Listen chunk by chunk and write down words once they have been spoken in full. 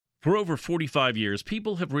For over 45 years,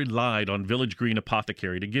 people have relied on Village Green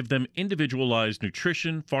Apothecary to give them individualized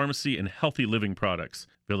nutrition, pharmacy, and healthy living products.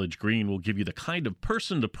 Village Green will give you the kind of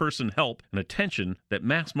person-to-person help and attention that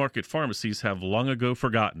mass-market pharmacies have long ago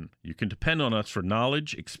forgotten. You can depend on us for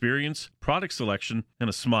knowledge, experience, product selection, and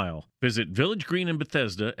a smile. Visit Village Green in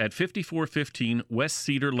Bethesda at 5415 West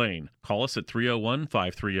Cedar Lane. Call us at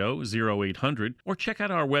 301-530-0800 or check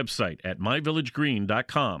out our website at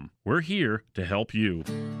myvillagegreen.com. We're here to help you.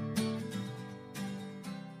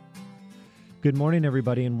 Good morning,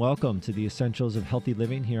 everybody, and welcome to the Essentials of Healthy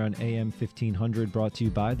Living here on AM 1500, brought to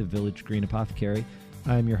you by the Village Green Apothecary.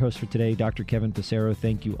 I'm your host for today, Dr. Kevin Passero.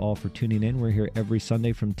 Thank you all for tuning in. We're here every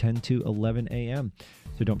Sunday from 10 to 11 a.m.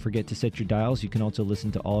 So don't forget to set your dials. You can also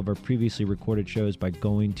listen to all of our previously recorded shows by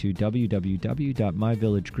going to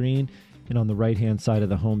www.myvillagegreen. And on the right-hand side of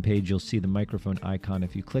the homepage, you'll see the microphone icon.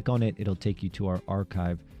 If you click on it, it'll take you to our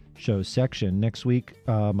archive show section. Next week,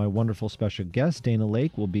 my wonderful special guest, Dana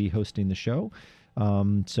Lake, will be hosting the show.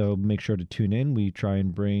 So make sure to tune in. We try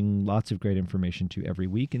and bring lots of great information to you every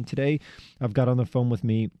week. And today, I've got on the phone with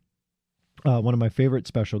me one of my favorite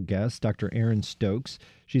special guests, Dr. Erin Stokes.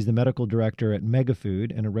 She's the medical director at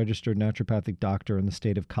Megafood and a registered naturopathic doctor in the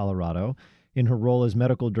state of Colorado. In her role as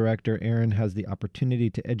medical director, Erin has the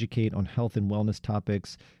opportunity to educate on health and wellness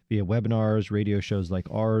topics via webinars, radio shows like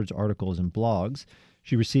ours, articles, and blogs.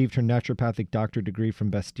 She received her naturopathic doctorate degree from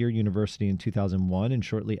Bastyr University in 2001 and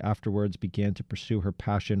shortly afterwards began to pursue her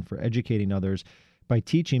passion for educating others by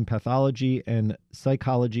teaching pathology and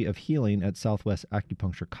psychology of healing at Southwest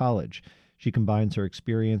Acupuncture College. She combines her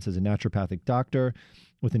experience as a naturopathic doctor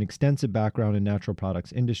with an extensive background in natural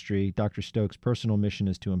products industry. Dr. Stokes' personal mission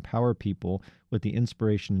is to empower people with the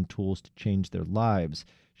inspiration and tools to change their lives.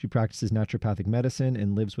 She practices naturopathic medicine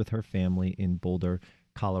and lives with her family in Boulder,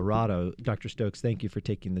 Colorado. Dr. Stokes, thank you for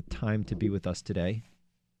taking the time to be with us today.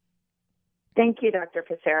 Thank you, Dr.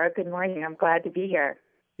 Passero. Good morning. I'm glad to be here.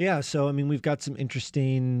 Yeah, so we've got some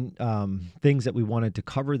interesting things that we wanted to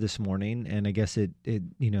cover this morning, and I guess it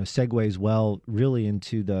segues well really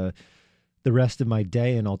into the rest of my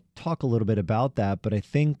day, and I'll talk a little bit about that. But I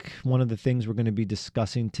think one of the things we're going to be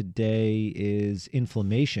discussing today is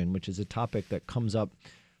inflammation, which is a topic that comes up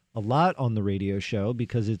a lot on the radio show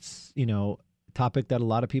because it's, a topic that a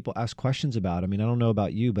lot of people ask questions about. I don't know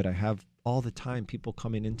about you, but I have all the time people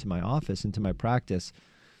coming into my office, into my practice,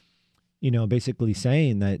 basically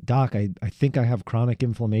saying that, Doc, I think I have chronic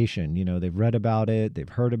inflammation. They've read about it, they've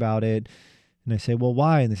heard about it. And I say, well,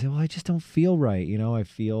 why? And they say, well, I just don't feel right. I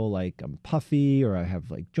feel like I'm puffy, or I have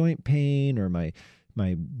like joint pain, or my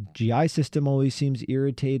GI system always seems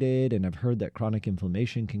irritated. And I've heard that chronic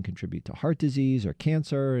inflammation can contribute to heart disease or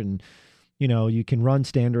cancer. And, you can run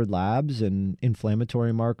standard labs and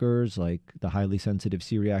inflammatory markers like the highly sensitive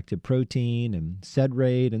C-reactive protein and SED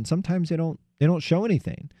rate. And sometimes they don't show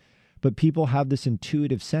anything. But people have this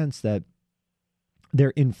intuitive sense that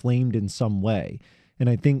they're inflamed in some way. And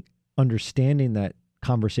I think understanding that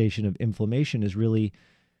conversation of inflammation is really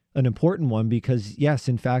an important one because, yes,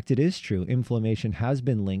 in fact, it is true. Inflammation has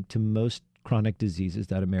been linked to most chronic diseases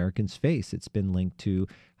that Americans face. It's been linked to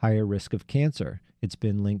higher risk of cancer. It's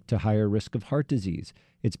been linked to higher risk of heart disease.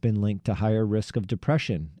 It's been linked to higher risk of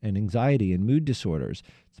depression and anxiety and mood disorders.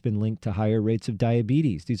 It's been linked to higher rates of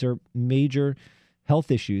diabetes. These are major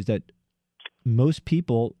health issues that most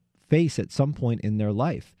people face at some point in their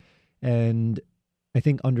life. And I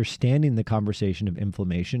think understanding the conversation of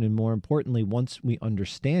inflammation, and more importantly, once we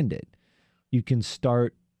understand it, you can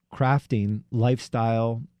start crafting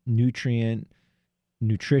lifestyle, nutrition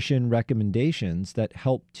recommendations that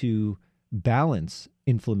help to balance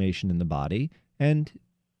inflammation in the body and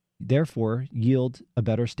therefore yield a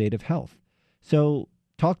better state of health. So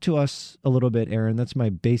talk to us a little bit, Erin. That's my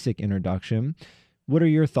basic introduction. What are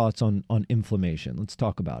your thoughts on inflammation? Let's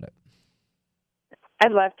talk about it.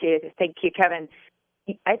 I'd love to. Thank you, Kevin.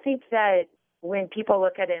 I think that when people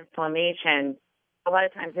look at inflammation, a lot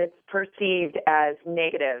of times it's perceived as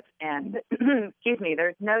negative. And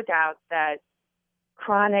there's no doubt that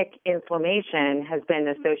chronic inflammation has been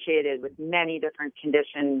associated with many different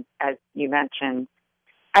conditions, as you mentioned.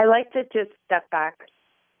 I like to just step back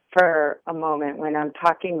for a moment when I'm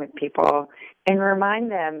talking with people and remind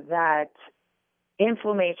them that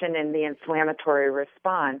inflammation and the inflammatory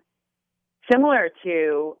response, similar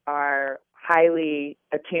to our highly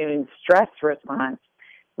attuned stress response,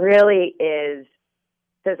 really is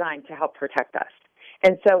designed to help protect us.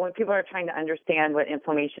 And so when people are trying to understand what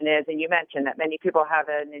inflammation is, and you mentioned that many people have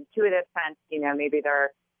an intuitive sense, maybe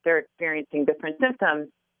they're experiencing different symptoms,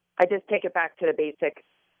 I just take it back to the basic.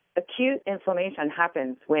 Acute inflammation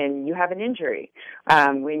happens when you have an injury,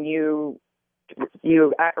 when you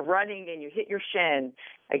you are running and you hit your shin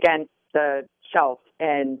against the shelf,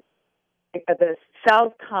 and the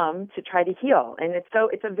cells come to try to heal. And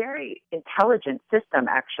it's a very intelligent system,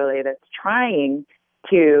 actually, that's trying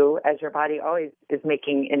to, as your body always is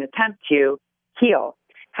making an attempt to heal.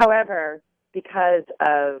 However, because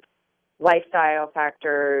of lifestyle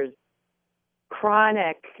factors,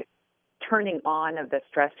 chronic turning on of the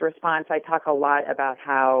stress response, I talk a lot about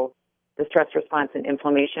how the stress response and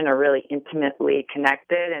inflammation are really intimately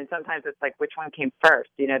connected. And sometimes it's like, which one came first?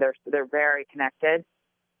 They're very connected.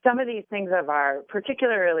 Some of these things of our,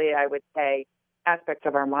 particularly, I would say, aspects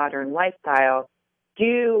of our modern lifestyle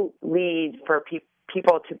do lead for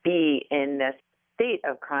people to be in this state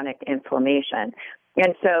of chronic inflammation.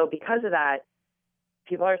 And so because of that,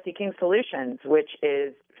 people are seeking solutions, which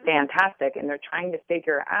is fantastic. And they're trying to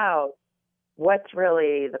figure out what's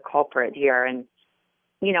really the culprit here. And,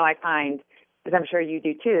 I find, as I'm sure you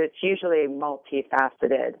do too, it's usually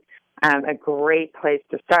multifaceted. A great place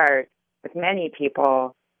to start with many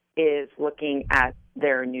people is looking at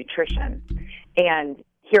their nutrition. And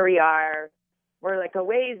here we are, we're like a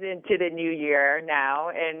ways into the new year now,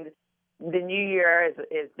 and the new year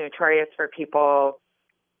is notorious for people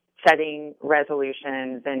setting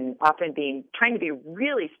resolutions and often trying to be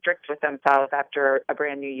really strict with themselves after a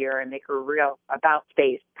brand new year and make a real about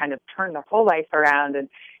face, kind of turn the whole life around. And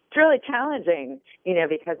it's really challenging,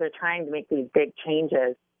 because they're trying to make these big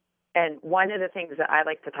changes. And one of the things that I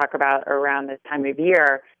like to talk about around this time of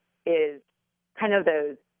year is kind of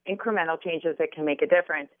those incremental changes that can make a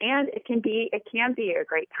difference. And it can be a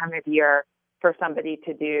great time of year for somebody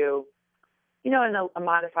to do, a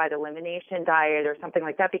modified elimination diet or something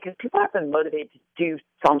like that, because people have been motivated to do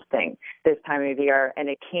something this time of year, and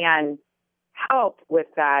it can help with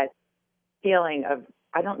that feeling of,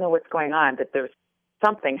 I don't know what's going on, but there's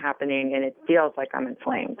something happening and it feels like I'm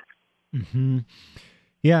inflamed. Mm-hmm.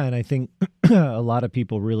 Yeah, and I think a lot of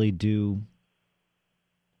people really do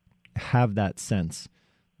have that sense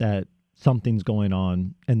that something's going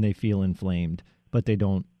on and they feel inflamed, but they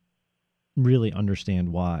don't really understand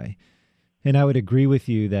why. And I would agree with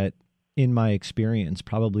you that in my experience,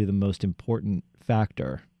 probably the most important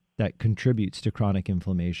factor that contributes to chronic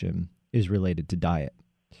inflammation is related to diet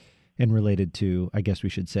and related to, I guess we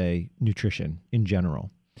should say, nutrition in general.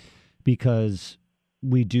 Because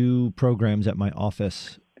we do programs at my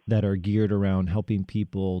office that are geared around helping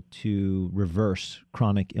people to reverse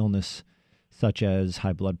chronic illness, such as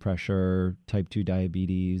high blood pressure, type 2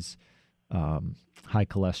 diabetes, high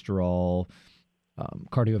cholesterol,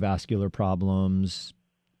 cardiovascular problems.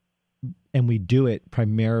 And we do it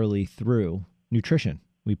primarily through nutrition.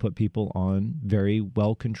 We put people on very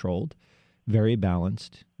well-controlled, very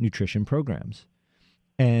balanced nutrition programs.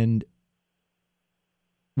 And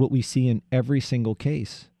what we see in every single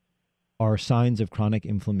case are signs of chronic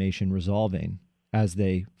inflammation resolving as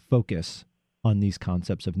they focus on these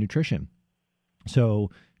concepts of nutrition.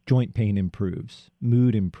 So joint pain improves,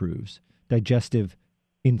 mood improves, digestive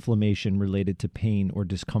inflammation related to pain or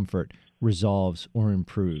discomfort resolves or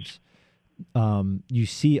improves. You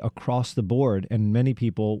see across the board, and many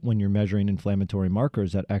people, when you're measuring inflammatory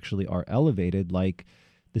markers that actually are elevated, like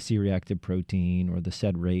the C-reactive protein or the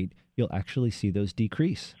SED rate, you'll actually see those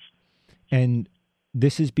decrease. And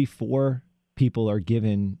this is before people are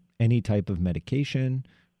given any type of medication,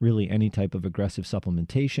 really any type of aggressive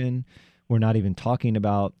supplementation. We're not even talking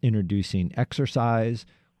about introducing exercise.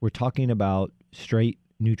 We're talking about straight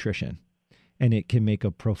nutrition. And it can make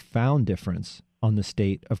a profound difference on the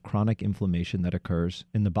state of chronic inflammation that occurs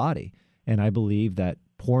in the body. And I believe that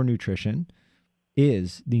poor nutrition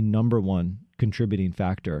is the number one contributing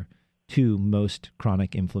factor to most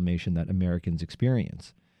chronic inflammation that Americans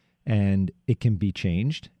experience. And it can be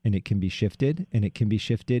changed, and it can be shifted, and it can be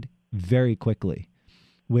shifted very quickly.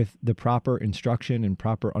 With the proper instruction and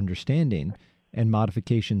proper understanding and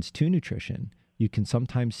modifications to nutrition, you can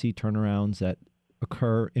sometimes see turnarounds that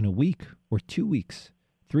occur in a week or 2 weeks,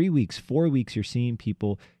 3 weeks, 4 weeks. You're seeing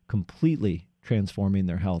people completely transforming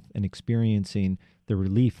their health and experiencing the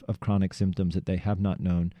relief of chronic symptoms that they have not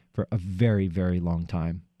known for a very, very long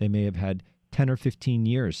time. They may have had 10 or 15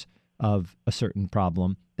 years of a certain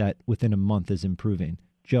problem that within a month is improving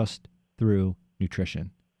just through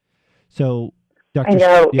nutrition. So, Dr. I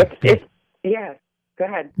know. Yeah, go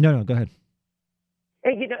ahead. No, go ahead.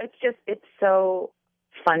 It's so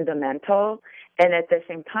fundamental. And at the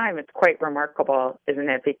same time, it's quite remarkable, isn't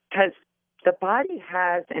it? Because the body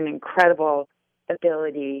has an incredible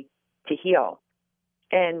ability to heal.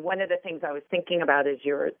 And one of the things I was thinking about as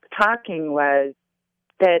you were talking was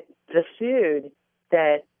that the food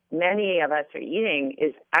that many of us are eating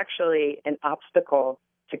is actually an obstacle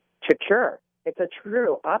to cure it's a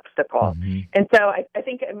true obstacle. Mm-hmm. And so I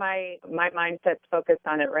think my mindset's focused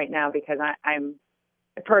on it right now because I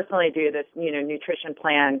personally do this, nutrition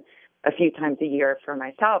plan a few times a year for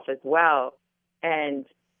myself as well. And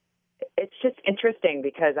it's just interesting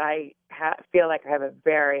because I feel like I have a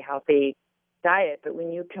very healthy diet, but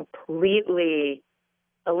when you completely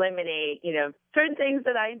eliminate, certain things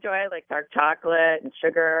that I enjoy, like dark chocolate and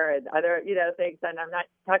sugar and other, things, and I'm not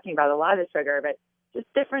talking about a lot of sugar, but just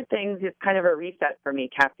different things is kind of a reset for me.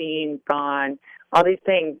 Caffeine gone, all these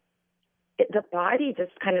things. The body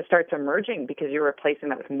just kind of starts emerging because you're replacing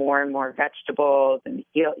that with more and more vegetables and,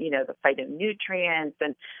 the phytonutrients.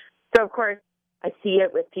 And so, of course, I see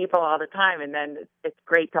it with people all the time, and then it's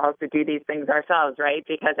great to also do these things ourselves, right?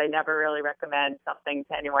 Because I never really recommend something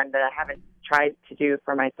to anyone that I haven't tried to do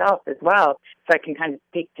for myself as well, so I can kind of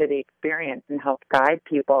speak to the experience and help guide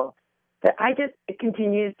people. But it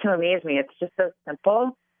continues to amaze me. It's just so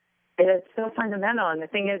simple. It's so fundamental. And the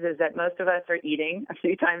thing is that most of us are eating a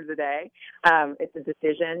few times a day. It's a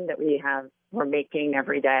decision that we're making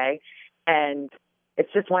every day. And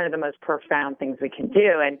it's just one of the most profound things we can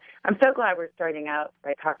do. And I'm so glad we're starting out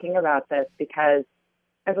by talking about this because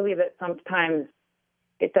I believe that sometimes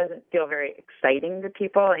it doesn't feel very exciting to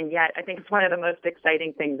people. And yet I think it's one of the most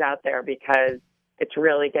exciting things out there because it's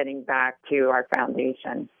really getting back to our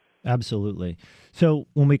foundation. Absolutely. So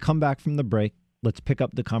when we come back from the break, let's pick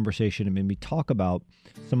up the conversation and maybe talk about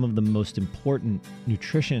some of the most important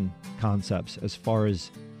nutrition concepts as far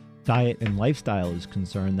as diet and lifestyle is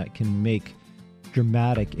concerned that can make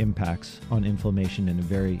dramatic impacts on inflammation in a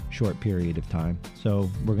very short period of time.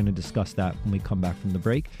 So we're going to discuss that when we come back from the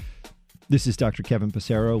break. This is Dr. Kevin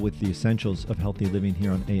Passero with the Essentials of Healthy Living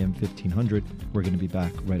here on AM 1500. We're going to be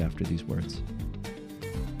back right after these words.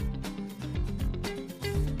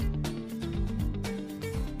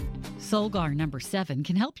 Solgar number 7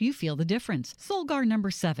 can help you feel the difference. Solgar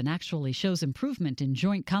number 7 actually shows improvement in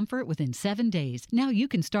joint comfort within 7 days. Now you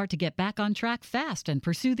can start to get back on track fast and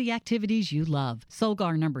pursue the activities you love.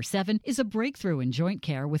 Solgar number 7 is a breakthrough in joint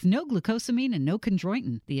care with no glucosamine and no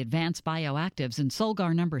chondroitin. The advanced bioactives in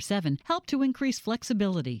Solgar number 7 help to increase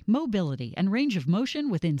flexibility, mobility, and range of motion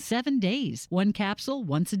within 7 days. One capsule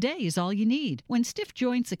once a day is all you need. When stiff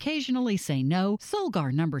joints occasionally say no,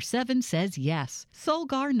 Solgar number 7 says yes.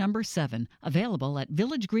 Solgar number 7. Available at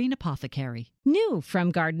Village Green Apothecary. New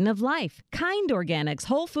from Garden of Life, Kind Organics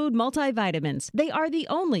Whole Food Multivitamins. They are the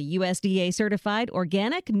only USDA certified,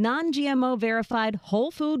 organic, non-GMO verified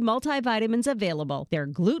whole food multivitamins available. They're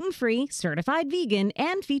gluten-free, certified vegan,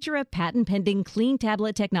 and feature a patent-pending clean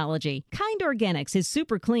tablet technology. Kind Organics is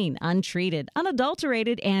super clean, untreated,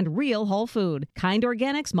 unadulterated, and real whole food. Kind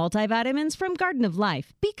Organics multivitamins from Garden of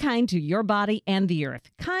Life. Be kind to your body and the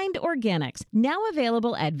earth. Kind Organics, now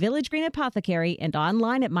available at Village Green Apothecary and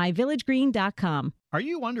online at myvillagegreen.com. Are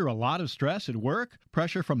you under a lot of stress at work?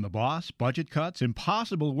 Pressure from the boss, budget cuts,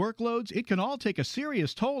 impossible workloads? It can all take a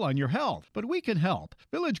serious toll on your health, but we can help.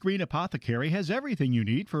 Village Green Apothecary has everything you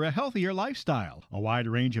need for a healthier lifestyle. A wide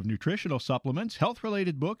range of nutritional supplements,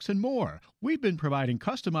 health-related books, and more. We've been providing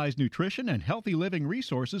customized nutrition and healthy living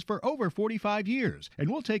resources for over 45 years, and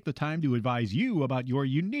we'll take the time to advise you about your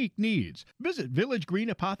unique needs. Visit Village Green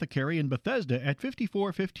Apothecary in Bethesda at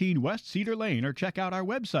 5415 West Cedar Lane or check out our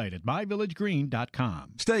website at myvillagegreen.com.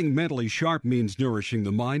 Staying mentally sharp means nourishing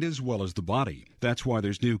the mind as well as the body. That's why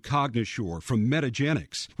there's new Cognisure from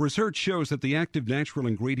Metagenics. Research shows that the active natural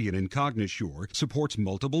ingredient in Cognisure supports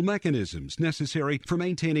multiple mechanisms necessary for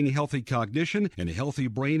maintaining healthy cognition and a healthy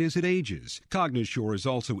brain as it ages. Cognisure is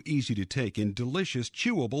also easy to take in delicious,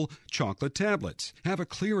 chewable chocolate tablets. Have a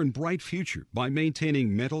clear and bright future by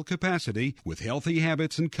maintaining mental capacity with healthy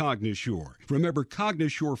habits and Cognisure. Remember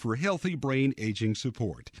Cognisure for healthy brain aging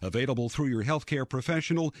support. Available through your healthcare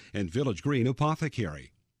professional and Village Green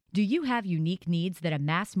Apothecary. Do you have unique needs that a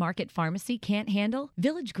mass market pharmacy can't handle?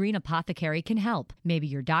 Village Green Apothecary can help. Maybe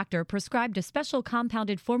your doctor prescribed a special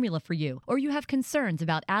compounded formula for you, or you have concerns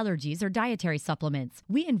about allergies or dietary supplements.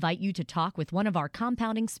 We invite you to talk with one of our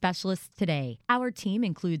compounding specialists today. Our team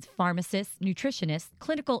includes pharmacists, nutritionists,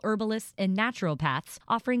 clinical herbalists, and naturopaths,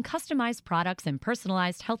 offering customized products and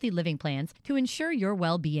personalized healthy living plans to ensure your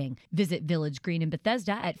well-being. Visit Village Green in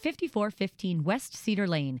Bethesda at 5415 West Cedar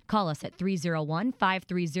Lane. Call us at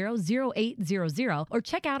 301-530-0800 or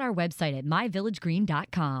check out our website at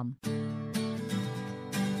myvillagegreen.com.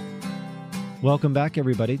 Welcome back,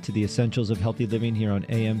 everybody, to the Essentials of Healthy Living here on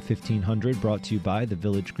AM 1500, brought to you by the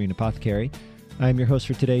Village Green Apothecary. I'm your host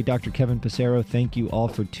for today, Dr. Kevin Passero. Thank you all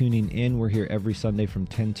for tuning in. We're here every Sunday from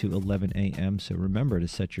 10 to 11 a.m., so remember to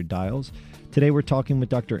set your dials. Today we're talking with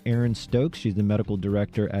Dr. Erin Stokes. She's the medical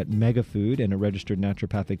director at Megafood and a registered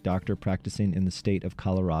naturopathic doctor practicing in the state of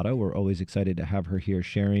Colorado. We're always excited to have her here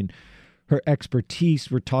sharing her expertise.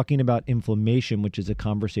 We're talking about inflammation, which is a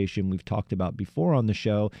conversation we've talked about before on the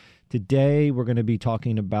show. Today, we're going to be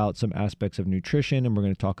talking about some aspects of nutrition, and we're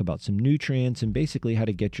going to talk about some nutrients and basically how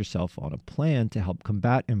to get yourself on a plan to help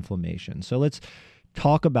combat inflammation. So let's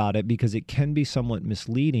talk about it because it can be somewhat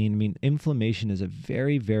misleading. I mean, inflammation is a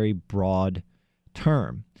very, very broad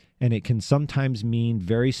term, and it can sometimes mean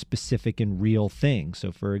very specific and real things.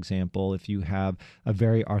 So, for example, if you have a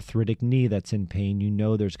very arthritic knee that's in pain, you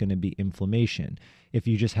know there's going to be inflammation. If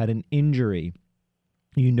you just had an injury,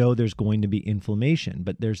 you know there's going to be inflammation.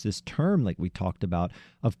 But there's this term, like we talked about,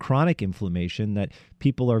 of chronic inflammation that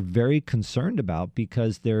people are very concerned about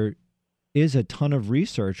because there is a ton of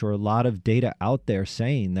research or a lot of data out there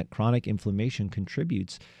saying that chronic inflammation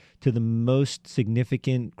contributes to the most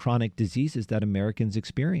significant chronic diseases that Americans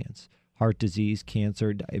experience. Heart disease,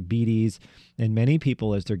 cancer, diabetes, and many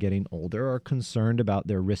people as they're getting older are concerned about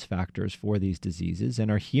their risk factors for these diseases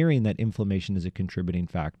and are hearing that inflammation is a contributing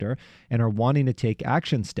factor and are wanting to take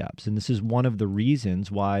action steps. And this is one of the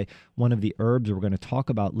reasons why one of the herbs we're going to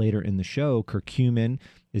talk about later in the show, curcumin,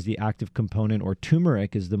 is the active component, or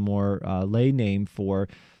turmeric is the more lay name for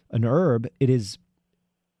an herb. It is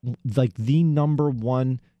like the number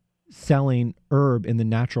one selling herb in the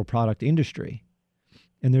natural product industry.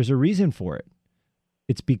 And there's a reason for it.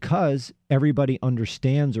 It's because everybody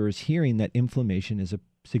understands or is hearing that inflammation is a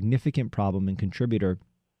significant problem and contributor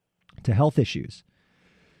to health issues.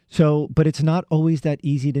 So, but it's not always that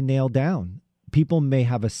easy to nail down. People may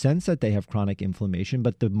have a sense that they have chronic inflammation,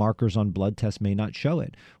 but the markers on blood tests may not show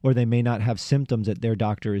it, or they may not have symptoms that their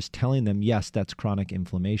doctor is telling them, yes, that's chronic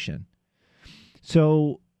inflammation.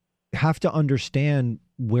 So have to understand,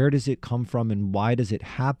 where does it come from and why does it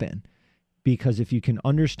happen? Because if you can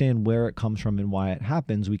understand where it comes from and why it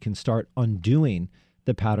happens, we can start undoing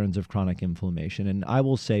the patterns of chronic inflammation. And I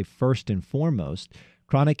will say, first and foremost,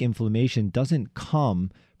 chronic inflammation doesn't come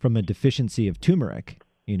from a deficiency of turmeric.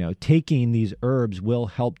 You know, taking these herbs will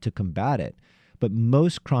help to combat it. But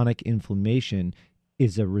most chronic inflammation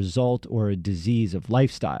is a result or a disease of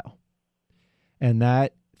lifestyle. And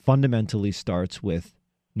that fundamentally starts with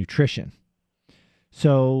nutrition.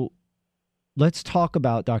 So let's talk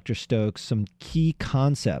about, Dr. Stokes, some key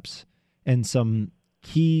concepts and some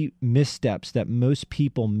key missteps that most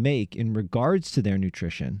people make in regards to their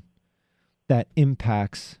nutrition that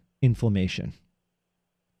impacts inflammation.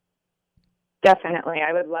 Definitely.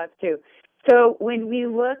 I would love to. So when we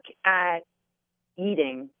look at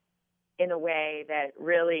eating in a way that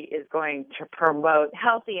really is going to promote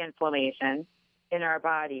healthy inflammation in our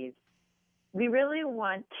bodies, we really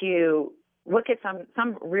want to look at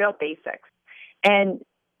some real basics. And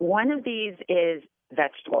one of these is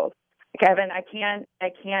vegetables. Kevin, I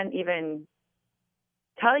can't even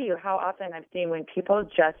tell you how often I've seen when people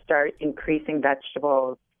just start increasing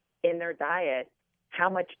vegetables in their diet, how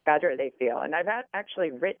much better they feel. And I've actually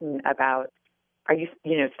written about, are you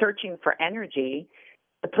searching for energy?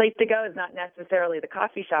 The place to go is not necessarily the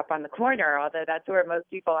coffee shop on the corner, although that's where most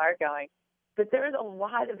people are going. But there's a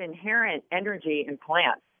lot of inherent energy in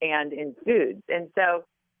plants and in foods. And so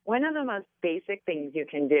one of the most basic things you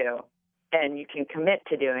can do, and you can commit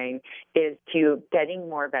to doing, is to getting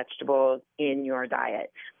more vegetables in your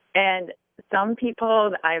diet. And some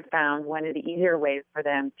people, I've found one of the easier ways for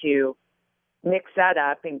them to mix that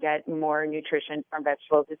up and get more nutrition from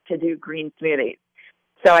vegetables is to do green smoothies.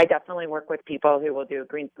 So I definitely work with people who will do a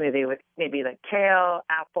green smoothie with maybe like kale,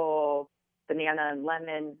 apple, banana, and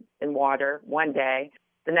lemon and water one day.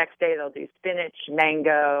 The next day they'll do spinach,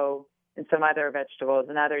 mango, and some other vegetables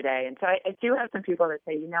another day. And so I do have some people that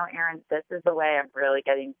say, Erin, this is the way I'm really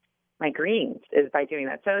getting my greens, is by doing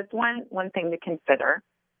that. So it's one thing to consider.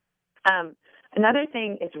 Another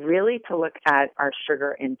thing is really to look at our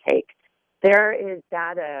sugar intake. There is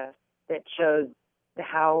data that shows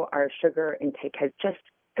how our sugar intake has just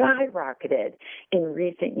skyrocketed in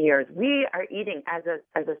recent years. We are eating as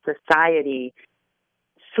a society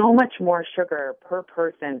so much more sugar per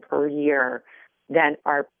person per year than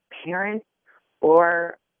our parents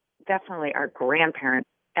or definitely our grandparents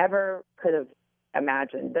ever could have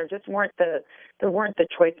imagined. There just weren't the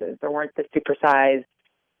choices. There weren't the supersized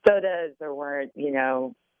sodas. There weren't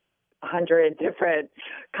 100 different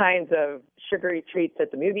kinds of sugary treats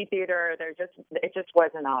at the movie theater. It just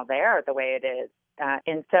wasn't all there the way it is.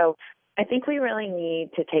 And so I think we really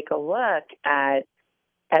need to take a look at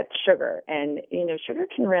at sugar. And, sugar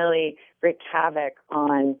can really wreak havoc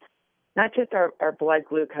on not just our blood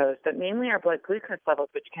glucose, but mainly our blood glucose levels,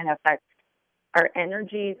 which can affect our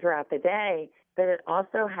energy throughout the day, but it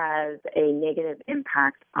also has a negative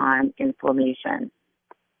impact on inflammation.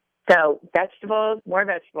 So more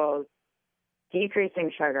vegetables,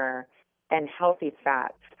 decreasing sugar, and healthy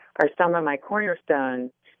fats are some of my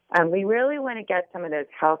cornerstones. We really want to get some of those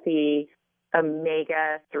healthy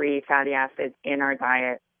omega-3 fatty acids in our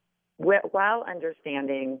diet while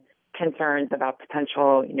understanding concerns about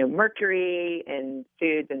potential, mercury in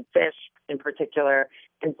foods and fish in particular.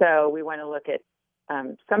 And so we want to look at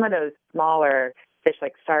some of those smaller fish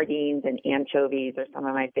like sardines and anchovies are some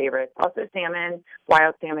of my favorites. Also salmon,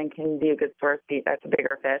 wild salmon can be a good source. That's a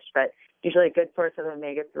bigger fish, but usually a good source of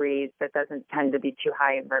omega-3s that doesn't tend to be too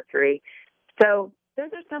high in mercury. So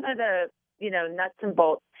those are some of the, nuts and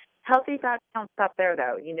bolts. Healthy fats don't stop there,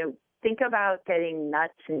 though. Think about getting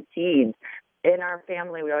nuts and seeds. In our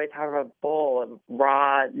family, we always have a bowl of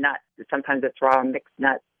raw nuts. Sometimes it's raw mixed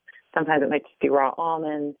nuts. Sometimes it might just be raw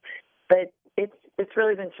almonds. But it's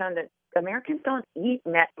really been shown that Americans don't eat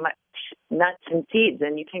much nuts and seeds,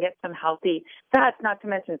 and you can get some healthy fats, not to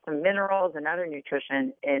mention some minerals and other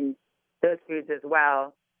nutrition in those foods as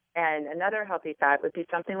well. And another healthy fat would be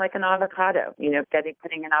something like an avocado,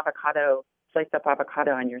 putting an sliced up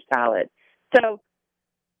avocado on your salad. So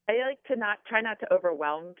I like to try not to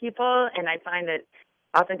overwhelm people, and I find that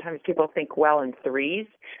oftentimes people think well in threes.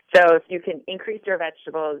 So if you can increase your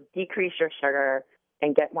vegetables, decrease your sugar,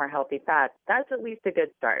 and get more healthy fats, that's at least a good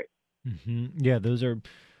start. Mm-hmm. Yeah, those are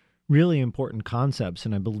really important concepts,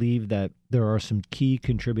 and I believe that there are some key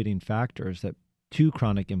contributing factors to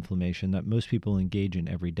chronic inflammation that most people engage in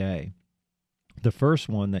every day. The first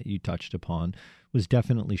one that you touched upon was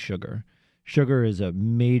definitely sugar. Sugar is a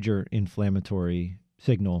major inflammatory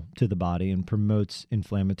signal to the body and promotes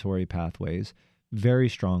inflammatory pathways very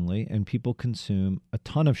strongly, and people consume a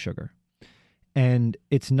ton of sugar. And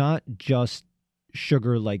it's not just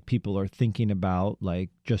sugar like people are thinking about, like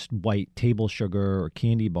just white table sugar or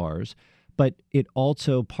candy bars, but it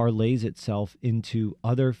also parlays itself into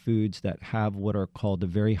other foods that have what are called a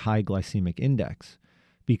very high glycemic index,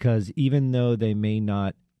 because even though they may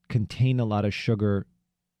not contain a lot of sugar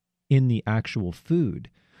in the actual food,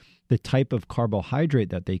 the type of carbohydrate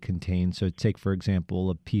that they contain, so take, for example,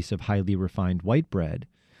 a piece of highly refined white bread,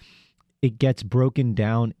 it gets broken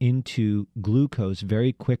down into glucose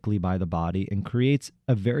very quickly by the body and creates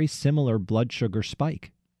a very similar blood sugar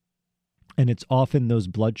spike. And it's often those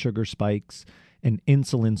blood sugar spikes and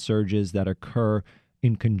insulin surges that occur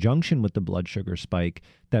in conjunction with the blood sugar spike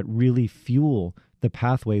that really fuel the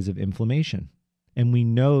pathways of inflammation. And we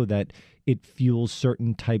know that it fuels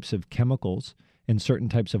certain types of chemicals and certain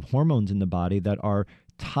types of hormones in the body that are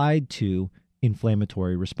tied to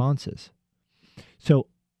inflammatory responses. So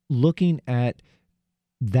looking at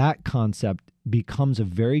that concept becomes a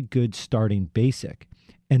very good starting basic.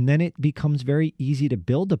 And then it becomes very easy to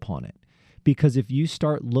build upon it. Because if you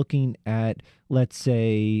start looking at, let's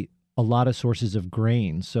say, a lot of sources of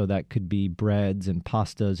grains, so that could be breads and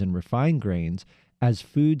pastas and refined grains, as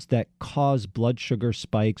foods that cause blood sugar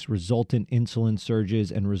spikes, result in insulin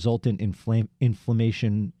surges, and result in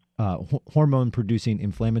inflammation, hormone-producing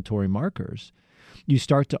inflammatory markers, you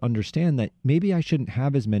start to understand that maybe I shouldn't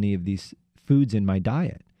have as many of these foods in my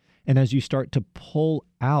diet. And as you start to pull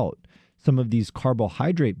out some of these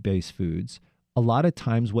carbohydrate-based foods, a lot of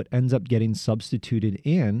times what ends up getting substituted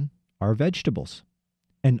in are vegetables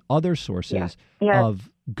and other sources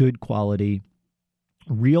of good quality,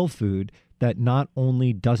 real food that not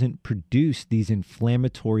only doesn't produce these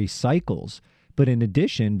inflammatory cycles, but in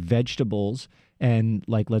addition, vegetables and,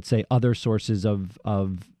 like, let's say other sources of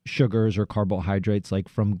sugars or carbohydrates, like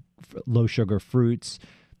from low sugar fruits,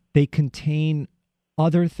 they contain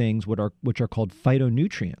other things which are called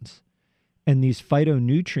phytonutrients. And these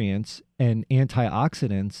phytonutrients and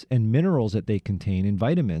antioxidants and minerals that they contain and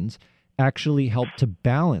vitamins actually help to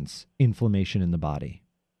balance inflammation in the body.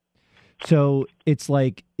 So it's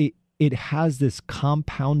like it has this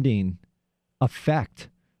compounding effect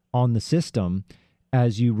on the system.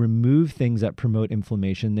 As you remove things that promote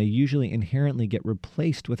inflammation, they usually inherently get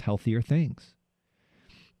replaced with healthier things.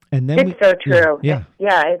 And then it's so true. Yeah.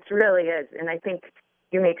 It really is. And I think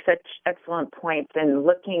you make such excellent points in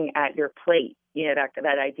looking at your plate,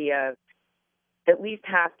 that idea of at least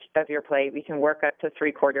half of your plate. We can work up to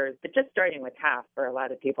 3/4, but just starting with half for a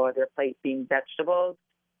lot of people of their plate being vegetables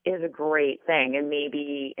is a great thing. And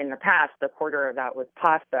maybe in the past, a quarter of that was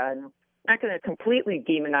pasta. And I'm not going to completely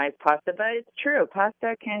demonize pasta, but it's true.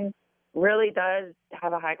 Pasta really does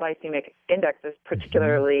have a high glycemic index,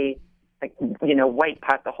 particularly like, white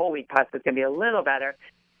pasta, whole wheat pasta is going to be a little better.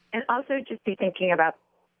 And also just be thinking about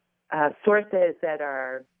sources that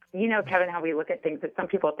are, Kevin, how we look at things that some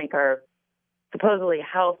people think are supposedly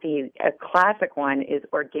healthy. A classic one is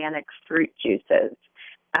organic fruit juices.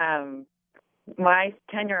 Our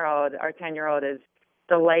 10-year-old is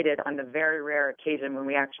delighted on the very rare occasion when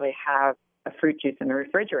we actually have a fruit juice in the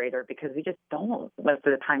refrigerator, because we just don't most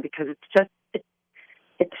of the time, because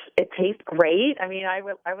it tastes great. I mean, I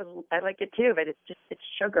like it too, but it's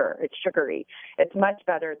sugar. It's sugary. It's much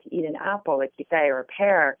better to eat an apple, like you say, or a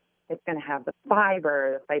pear. It's going to have the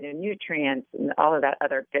fiber, the phytonutrients, and all of that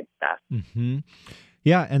other good stuff. Mm-hmm.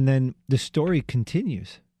 Yeah, and then the story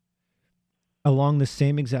continues along the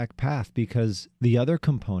same exact path, because the other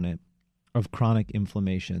component of chronic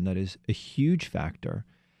inflammation that is a huge factor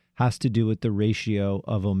has to do with the ratio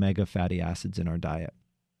of omega fatty acids in our diet.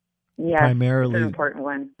 Yes, primarily it's an important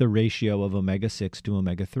one. The ratio of omega-6 to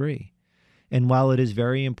omega-3. And while it is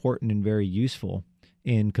very important and very useful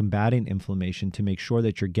in combating inflammation to make sure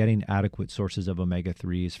that you're getting adequate sources of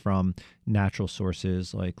omega-3s from natural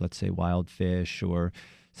sources like, let's say, wild fish or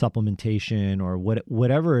supplementation or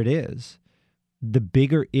whatever it is, the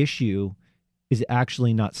bigger issue is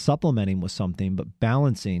actually not supplementing with something, but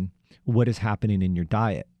balancing what is happening in your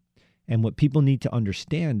diet. And what people need to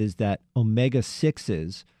understand is that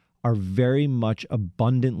omega-6s are very much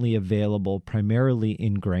abundantly available primarily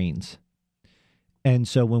in grains. And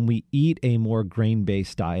so when we eat a more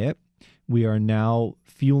grain-based diet, we are now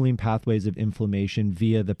fueling pathways of inflammation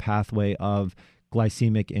via the pathway of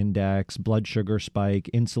glycemic index, blood sugar spike,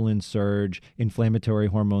 insulin surge, inflammatory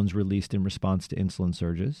hormones released in response to insulin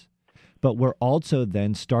surges. But we're also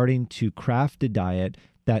then starting to craft a diet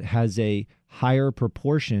that has a higher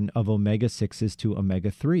proportion of omega-6s to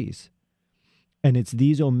omega-3s. And it's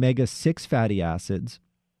these omega-6 fatty acids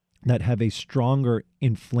that have a stronger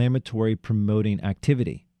inflammatory promoting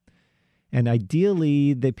activity. And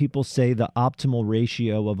ideally, people say the optimal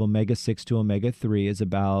ratio of omega-6 to omega-3 is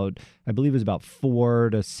about, I believe it's about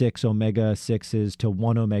 4 to 6 omega-6s to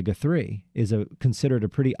 1 omega-3 is considered a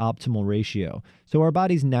pretty optimal ratio. So our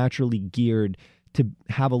body's naturally geared to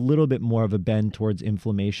have a little bit more of a bend towards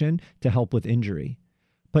inflammation to help with injury.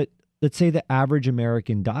 But let's say the average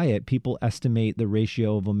American diet, people estimate the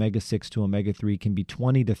ratio of omega-6 to omega-3 can be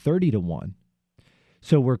 20 to 30 to 1.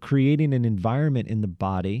 So we're creating an environment in the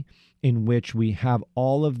body in which we have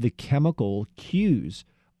all of the chemical cues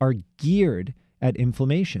are geared at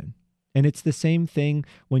inflammation. And it's the same thing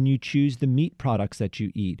when you choose the meat products that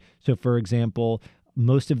you eat. So for example,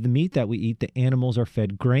 most of the meat that we eat, the animals are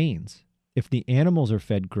fed grains. If the animals are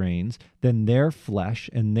fed grains, then their flesh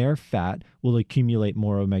and their fat will accumulate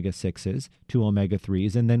more omega-6s to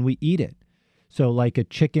omega-3s, and then we eat it. So like a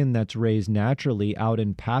chicken that's raised naturally out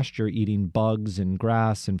in pasture eating bugs and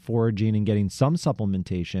grass and foraging and getting some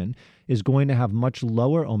supplementation is going to have much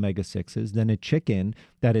lower omega-6s than a chicken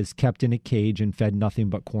that is kept in a cage and fed nothing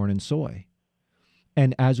but corn and soy.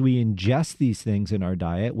 And as we ingest these things in our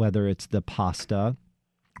diet, whether it's the pasta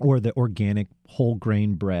or the organic whole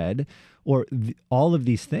grain bread or all of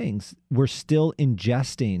these things, we're still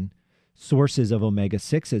ingesting sources of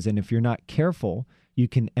omega-6s. And if you're not careful, you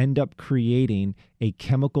can end up creating a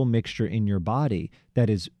chemical mixture in your body that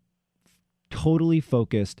is totally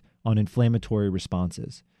focused on inflammatory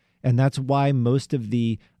responses. And that's why most of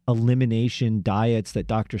the elimination diets that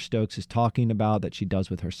Dr. Stokes is talking about, that she does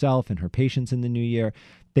with herself and her patients in the new year,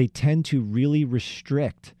 they tend to really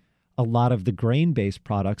restrict a lot of the grain-based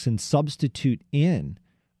products and substitute in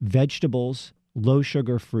vegetables, low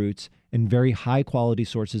sugar fruits, and very high quality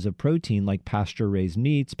sources of protein like pasture-raised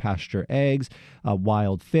meats, pasture eggs,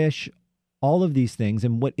 wild fish, all of these things.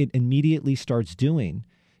 And what it immediately starts doing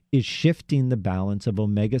is shifting the balance of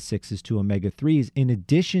omega-6s to omega-3s, in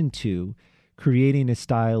addition to creating a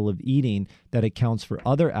style of eating that accounts for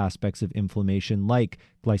other aspects of inflammation like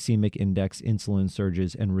glycemic index, insulin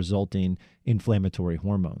surges, and resulting inflammatory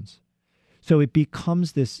hormones. So it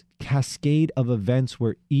becomes this cascade of events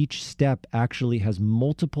where each step actually has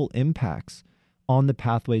multiple impacts on the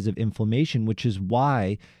pathways of inflammation, which is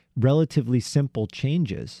why relatively simple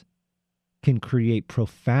changes can create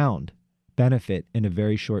profound benefit in a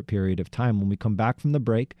very short period of time. When we come back from the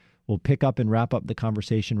break, we'll pick up and wrap up the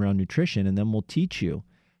conversation around nutrition, and then we'll teach you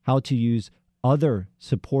how to use other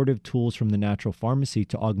supportive tools from the natural pharmacy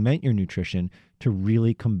to augment your nutrition to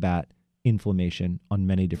really combat inflammation on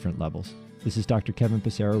many different levels. This is Dr. Kevin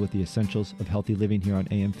Passero with the Essentials of Healthy Living here on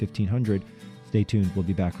AM 1500. Stay tuned. We'll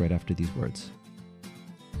be back right after these words.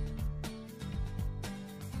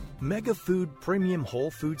 Mega Food Premium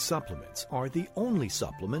Whole Food Supplements are the only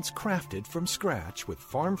supplements crafted from scratch with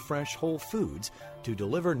farm-fresh whole foods to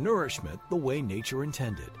deliver nourishment the way nature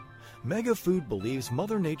intended. Mega Food believes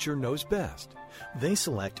Mother Nature knows best. They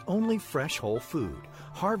select only fresh whole food,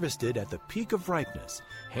 harvested at the peak of ripeness,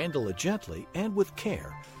 handle it gently and with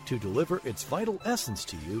care to deliver its vital essence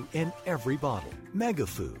to you in every bottle. Mega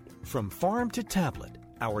Food, from farm to tablet.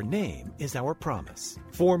 Our name is our promise.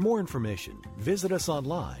 For more information, visit us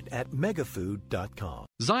online at megafood.com.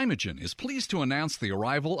 Zymogen is pleased to announce the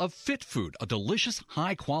arrival of Fit Food, a delicious,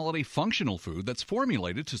 high-quality, functional food that's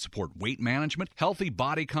formulated to support weight management, healthy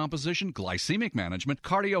body composition, glycemic management,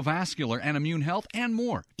 cardiovascular and immune health, and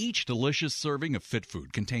more. Each delicious serving of Fit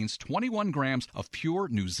Food contains 21 grams of pure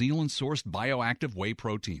New Zealand-sourced bioactive whey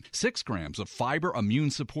protein, 6 grams of fiber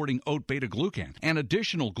immune-supporting oat beta-glucan, and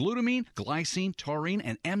additional glutamine, glycine, taurine,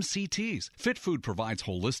 and MCTs. Fit Food provides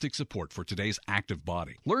holistic support for today's active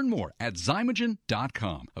body. Learn more at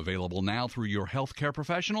Zymogen.com. Available now through your healthcare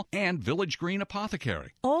professional and Village Green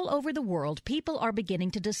Apothecary. All over the world, people are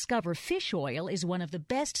beginning to discover fish oil is one of the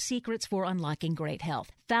best secrets for unlocking great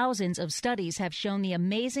health. Thousands of studies have shown the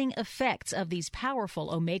amazing effects of these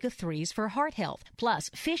powerful omega-3s for heart health. Plus,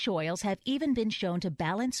 fish oils have even been shown to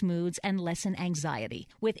balance moods and lessen anxiety.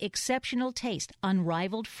 With exceptional taste,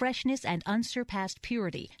 unrivaled freshness, and unsurpassed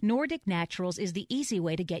purity, Nordic Naturals is the easy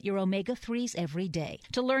way to get your omega-3s every day.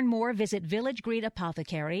 To learn more, visit Village Green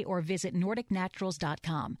Apothecary or visit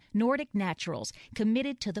NordicNaturals.com. Nordic Naturals,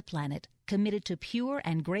 committed to the planet. Committed to pure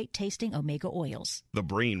and great-tasting omega oils. The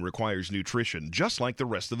brain requires nutrition just like the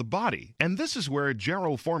rest of the body, and this is where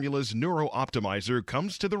Jarrow Formula's Neuro Optimizer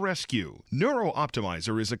comes to the rescue. Neuro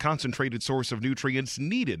Optimizer is a concentrated source of nutrients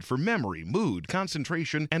needed for memory, mood,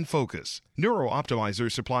 concentration, and focus. Neuro Optimizer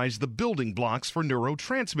supplies the building blocks for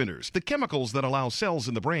neurotransmitters, the chemicals that allow cells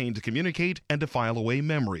in the brain to communicate and to file away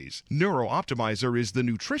memories. Neuro Optimizer is the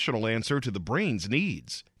nutritional answer to the brain's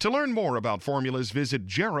needs. To learn more about formulas, visit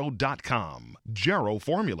Jarrow.com. Jarrow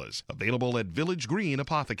Formulas, available at Village Green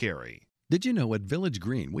Apothecary. Did you know at Village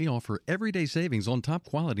Green we offer everyday savings on top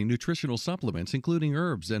quality nutritional supplements, including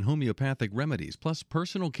herbs and homeopathic remedies, plus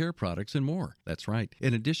personal care products and more? That's right.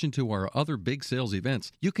 In addition to our other big sales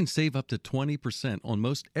events, you can save up to 20% on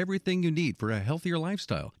most everything you need for a healthier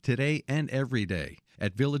lifestyle, today and every day.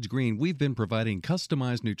 At Village Green, we've been providing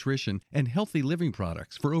customized nutrition and healthy living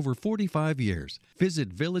products for over 45 years.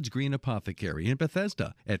 Visit Village Green Apothecary in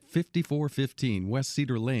Bethesda at 5415 West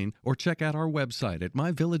Cedar Lane or check out our website at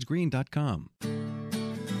myvillagegreen.com.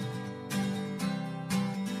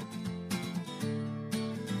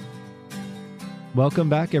 Welcome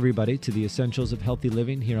back, everybody, to the Essentials of Healthy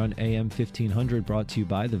Living here on AM 1500, brought to you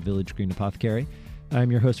by the Village Green Apothecary. I'm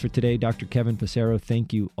your host for today, Dr. Kevin Passero.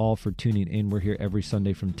 Thank you all for tuning in. We're here every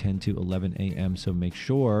Sunday from 10 to 11 a.m., so make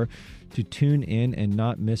sure to tune in and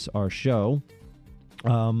not miss our show.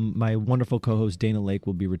 My wonderful co-host Dana Lake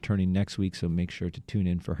will be returning next week, so make sure to tune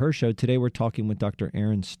in for her show. Today we're talking with Dr.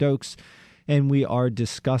 Aaron Stokes, and we are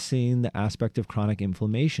discussing the aspect of chronic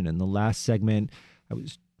inflammation. In the last segment,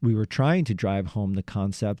 we were trying to drive home the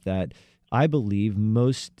concept that I believe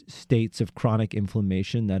most states of chronic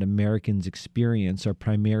inflammation that Americans experience are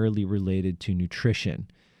primarily related to nutrition.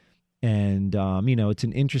 And, it's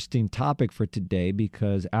an interesting topic for today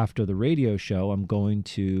because after the radio show, I'm going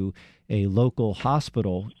to a local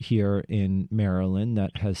hospital here in Maryland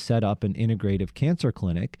that has set up an integrative cancer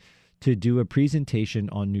clinic to do a presentation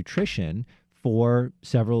on nutrition for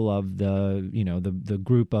several of the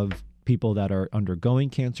group of people that are undergoing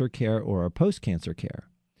cancer care or are post-cancer care.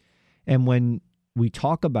 And when we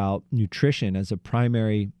talk about nutrition as a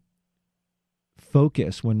primary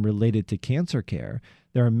focus when related to cancer care,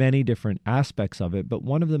 there are many different aspects of it, but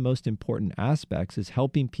one of the most important aspects is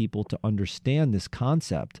helping people to understand this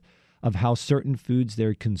concept of how certain foods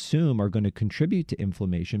they consume are going to contribute to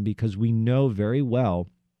inflammation, because we know very well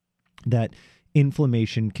that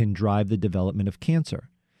inflammation can drive the development of cancer.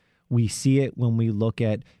 We see it when we look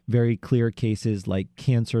at very clear cases like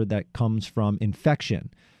cancer that comes from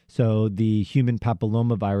infection. So the human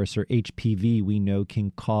papillomavirus, or HPV, we know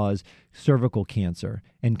can cause cervical cancer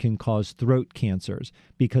and can cause throat cancers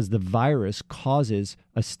because the virus causes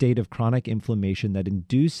a state of chronic inflammation that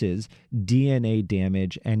induces DNA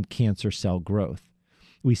damage and cancer cell growth.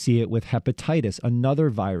 We see it with hepatitis, another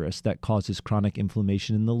virus that causes chronic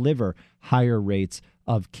inflammation in the liver, higher rates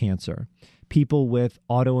of cancer. People with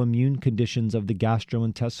autoimmune conditions of the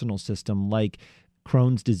gastrointestinal system like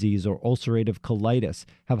Crohn's disease or ulcerative colitis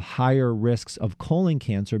have higher risks of colon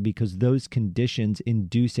cancer because those conditions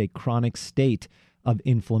induce a chronic state of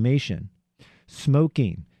inflammation.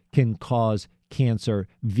 Smoking can cause cancer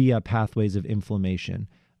via pathways of inflammation.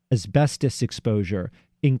 asbestos exposure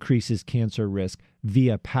increases cancer risk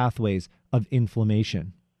via pathways of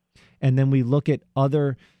inflammation. And then we look at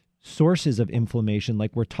other sources of inflammation,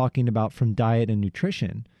 like we're talking about from diet and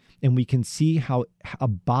nutrition, and we can see how a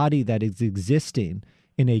body that is existing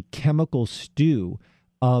in a chemical stew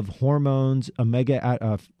of hormones,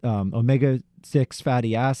 omega-6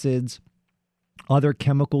 fatty acids, other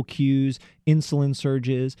chemical cues, insulin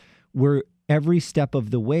surges, we're every step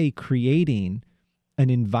of the way creating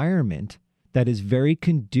an environment that is very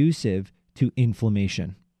conducive to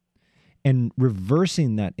inflammation. And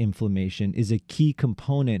reversing that inflammation is a key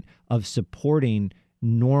component of supporting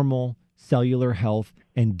normal cellular health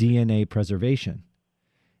and DNA preservation.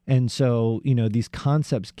 And so, these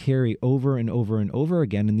concepts carry over and over and over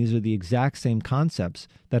again. And these are the exact same concepts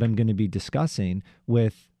that I'm going to be discussing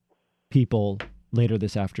with people later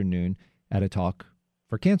this afternoon at a talk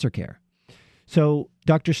for cancer care. So,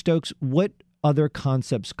 Dr. Stokes, what other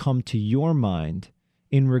concepts come to your mind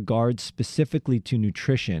in regards specifically to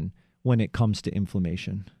nutrition when it comes to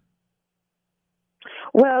inflammation?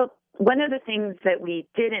 Well, one of the things that we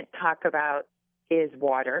didn't talk about is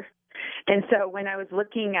water. And so when I was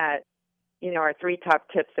looking at, our 3 top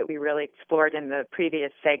tips that we really explored in the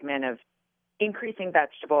previous segment of increasing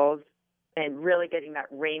vegetables and really getting that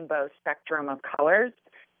rainbow spectrum of colors,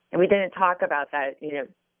 and we didn't talk about that,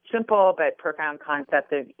 simple but profound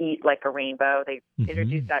concept of eat like a rainbow. They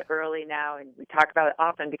introduced that early now, and we talk about it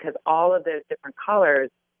often because all of those different colors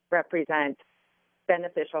represent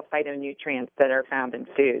beneficial phytonutrients that are found in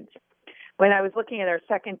foods. When I was looking at our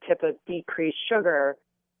second tip of decrease sugar,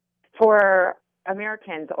 for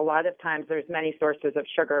Americans, a lot of times there's many sources of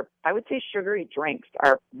sugar. I would say sugary drinks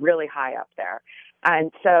are really high up there. And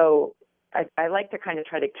so I like to kind of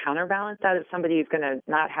try to counterbalance that. If somebody is going to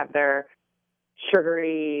not have their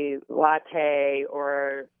sugary latte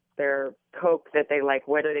or their Coke that they like,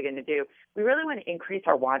 what are they going to do? We really want to increase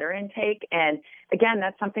our water intake. And again,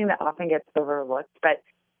 that's something that often gets overlooked. But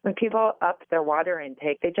when people up their water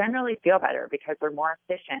intake, they generally feel better because they're more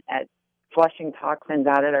efficient at flushing toxins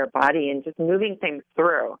out of their body and just moving things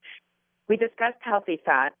through. We discussed healthy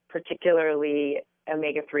fat, particularly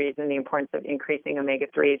omega-3s and the importance of increasing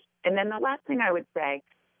omega-3s. And then the last thing I would say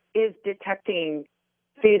is detecting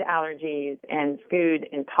food allergies and food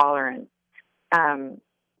intolerance.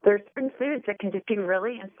 There's certain foods that can just be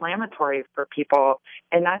really inflammatory for people,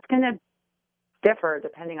 and that's going to differ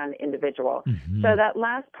depending on the individual. So that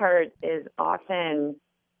last part is often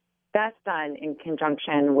best done in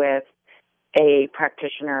conjunction with a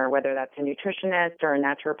practitioner, whether that's a nutritionist or a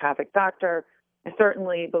naturopathic doctor. I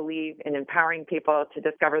certainly believe in empowering people to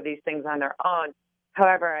discover these things on their own.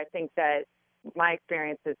 However, I think that my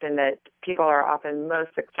experience has been that people are often most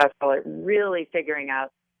successful at really figuring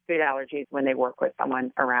out food allergies when they work with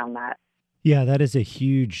someone around that. Yeah, that is a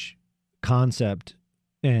huge concept.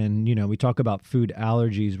 And, we talk about food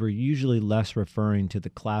allergies. We're usually less referring to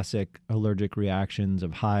the classic allergic reactions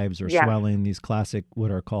of hives or swelling, these classic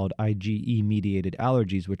what are called IgE-mediated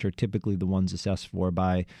allergies, which are typically the ones assessed for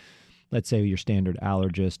by, let's say, your standard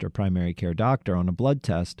allergist or primary care doctor on a blood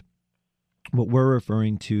test. What we're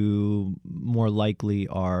referring to more likely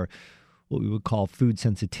are what we would call food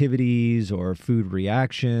sensitivities or food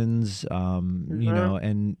reactions,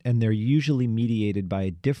 and they're usually mediated by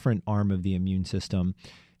a different arm of the immune system,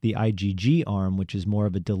 the IgG arm, which is more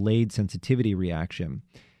of a delayed sensitivity reaction.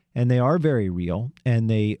 And they are very real, and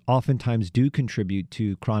they oftentimes do contribute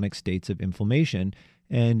to chronic states of inflammation.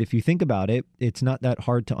 And if you think about it, it's not that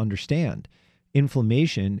hard to understand.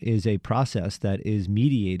 Inflammation is a process that is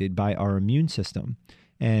mediated by our immune system.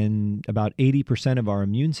 And about 80% of our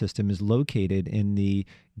immune system is located in the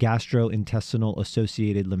gastrointestinal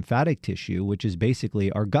associated lymphatic tissue, which is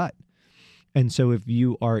basically our gut. And so if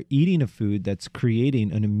you are eating a food that's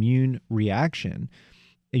creating an immune reaction,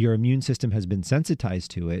 your immune system has been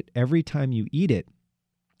sensitized to it. Every time you eat it,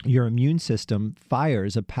 your immune system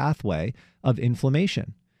fires a pathway of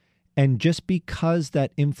inflammation. And just because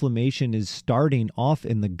that inflammation is starting off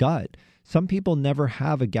in the gut, some people never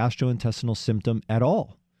have a gastrointestinal symptom at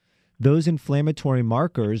all. Those inflammatory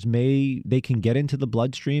markers they can get into the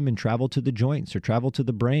bloodstream and travel to the joints or travel to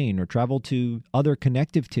the brain or travel to other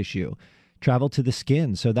connective tissue, travel to the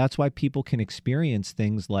skin. So that's why people can experience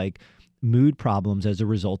things like mood problems as a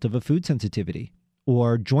result of a food sensitivity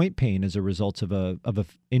or joint pain as a result of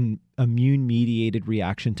an immune-mediated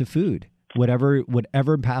reaction to food. Whatever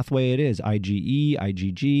pathway it is, IgE,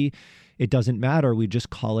 IgG, it doesn't matter. We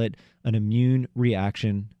just call it an immune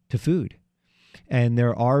reaction to food. And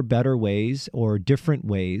there are better ways or different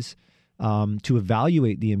ways to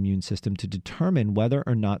evaluate the immune system to determine whether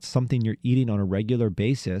or not something you're eating on a regular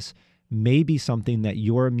basis may be something that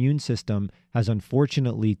your immune system has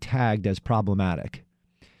unfortunately tagged as problematic.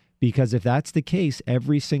 Because if that's the case,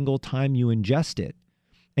 every single time you ingest it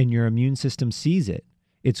and your immune system sees it,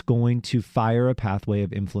 it's going to fire a pathway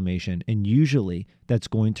of inflammation. And usually that's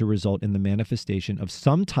going to result in the manifestation of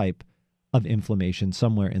some type of inflammation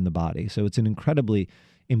somewhere in the body. So it's an incredibly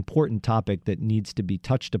important topic that needs to be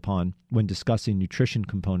touched upon when discussing nutrition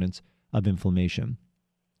components of inflammation.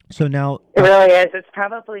 So now it really is. It's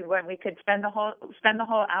probably when we could spend the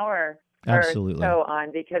whole hour absolutely. or so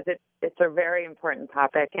on, because it's a very important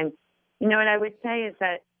topic. And you know what I would say is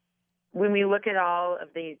that when we look at all of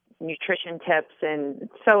these nutrition tips, and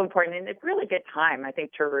it's so important, and it's really good time, I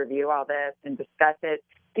think, to review all this and discuss it,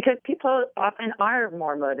 because people often are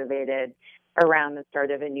more motivated around the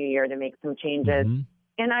start of a new year to make some changes. Mm-hmm.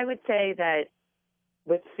 And I would say that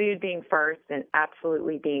with food being first and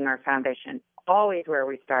absolutely being our foundation, always where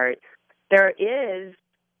we start, there is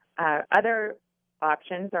other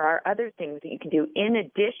options. There are other things that you can do in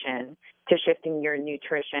addition to shifting your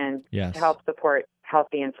nutrition yes. to help support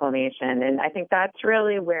healthy inflammation. And I think that's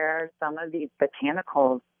really where some of these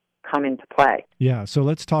botanicals come into play. Yeah, so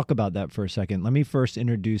let's talk about that for a second. Let me first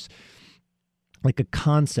introduce like a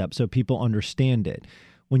concept so people understand it.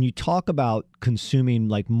 When you talk about consuming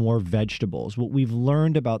like more vegetables, what we've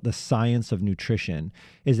learned about the science of nutrition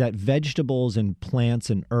is that vegetables and plants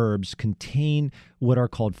and herbs contain what are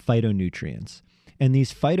called phytonutrients. And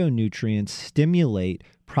these phytonutrients stimulate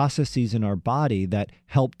processes in our body that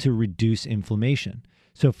help to reduce inflammation.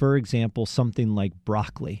 So for example, something like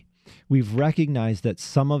broccoli. We've recognized that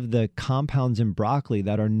some of the compounds in broccoli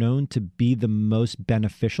that are known to be the most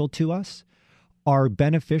beneficial to us are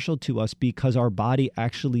beneficial to us because our body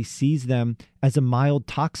actually sees them as a mild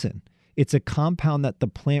toxin. It's a compound that the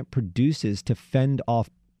plant produces to fend off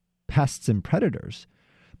pests and predators.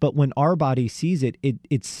 But when our body sees it,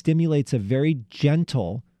 it stimulates a very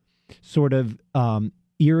gentle sort of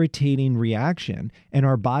irritating reaction, and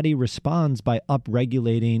our body responds by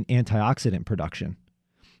upregulating antioxidant production.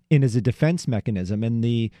 And as a defense mechanism, and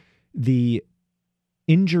the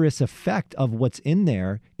injurious effect of what's in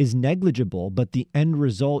there is negligible, but the end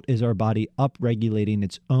result is our body upregulating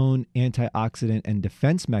its own antioxidant and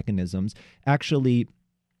defense mechanisms. Actually,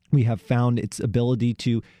 we have found its ability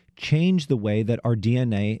to change the way that our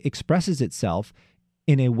DNA expresses itself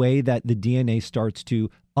in a way that the DNA starts to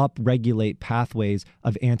upregulate pathways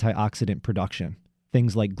of antioxidant production.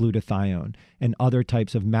 Things like glutathione and other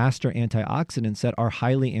types of master antioxidants that are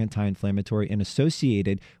highly anti-inflammatory and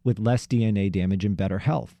associated with less DNA damage and better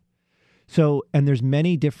health. So, and there's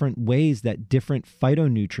many different ways that different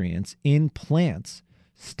phytonutrients in plants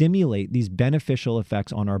stimulate these beneficial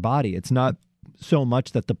effects on our body. It's not so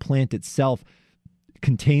much that the plant itself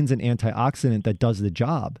contains an antioxidant that does the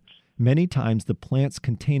job. Many times the plants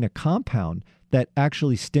contain a compound that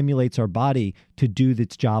actually stimulates our body to do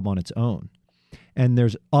its job on its own. And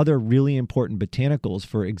there's other really important botanicals,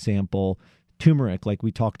 for example, turmeric, like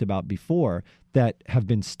we talked about before, that have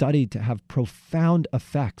been studied to have profound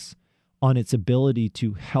effects on its ability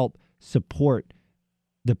to help support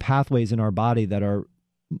the pathways in our body that are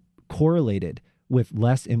correlated with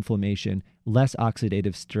less inflammation, less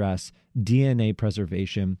oxidative stress, DNA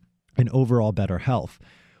preservation, and overall better health.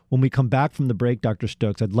 When we come back from the break, Dr.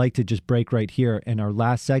 Stokes, I'd like to just break right here. In our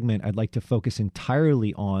last segment, I'd like to focus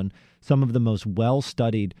entirely on some of the most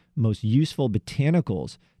well-studied, most useful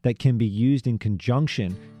botanicals that can be used in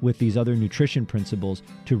conjunction with these other nutrition principles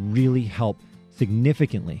to really help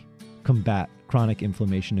significantly combat chronic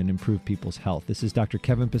inflammation and improve people's health. This is Dr.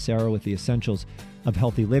 Kevin Passero with the Essentials of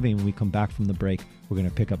Healthy Living. When we come back from the break, we're going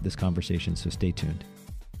to pick up this conversation, so stay tuned.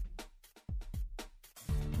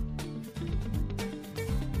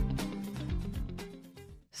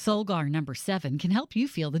 Solgar number 7 can help you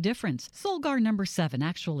feel the difference. Solgar number 7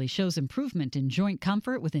 actually shows improvement in joint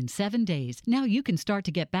comfort within 7 days. Now you can start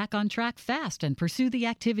to get back on track fast and pursue the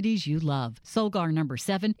activities you love. Solgar number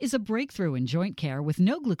 7 is a breakthrough in joint care with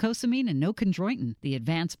no glucosamine and no chondroitin. The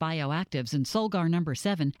advanced bioactives in Solgar number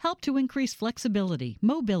 7 help to increase flexibility,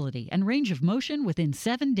 mobility, and range of motion within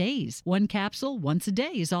 7 days. 1 capsule once a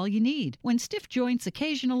day is all you need. When stiff joints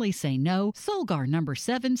occasionally say no, Solgar number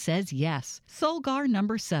 7 says yes. Solgar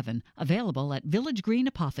number 7, available at Village Green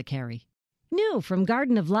Apothecary. New from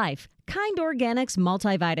Garden of Life, Kind Organics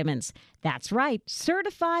multivitamins. That's right,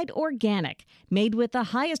 certified organic, made with the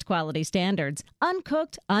highest quality standards,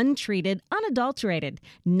 uncooked, untreated, unadulterated,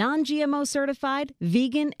 non-GMO certified,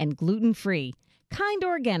 vegan, and gluten-free. Kind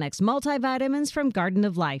Organics multivitamins from Garden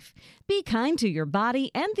of Life. Be kind to your body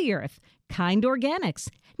and the earth. Kind Organics.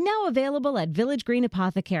 Now available at Village Green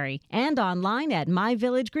Apothecary and online at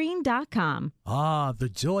myvillagegreen.com. Ah, the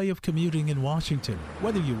joy of commuting in Washington.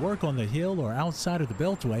 Whether you work on the Hill or outside of the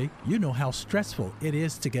Beltway, you know how stressful it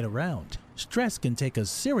is to get around. Stress can take a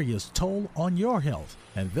serious toll on your health,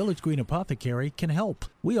 and Village Green Apothecary can help.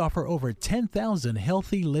 We offer over 10,000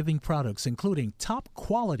 healthy living products, including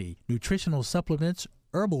top-quality nutritional supplements,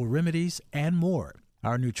 herbal remedies, and more.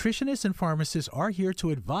 Our nutritionists and pharmacists are here to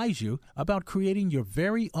advise you about creating your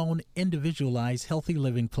very own individualized healthy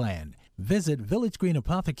living plan. Visit Village Green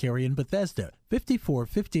Apothecary in Bethesda,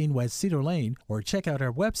 5415 West Cedar Lane, or check out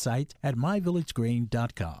our website at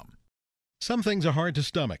myvillagegreen.com. Some things are hard to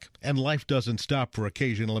stomach, and life doesn't stop for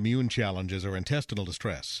occasional immune challenges or intestinal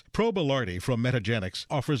distress. Probilardi from Metagenics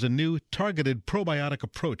offers a new, targeted probiotic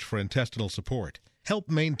approach for intestinal support. Help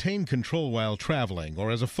maintain control while traveling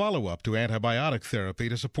or as a follow-up to antibiotic therapy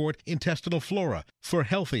to support intestinal flora for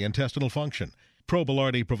healthy intestinal function.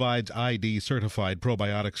 Probilardi provides ID-certified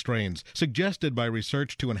probiotic strains suggested by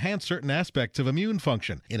research to enhance certain aspects of immune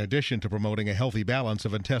function, in addition to promoting a healthy balance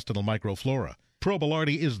of intestinal microflora.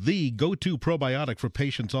 Probilardi is the go-to probiotic for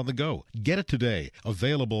patients on the go. Get it today.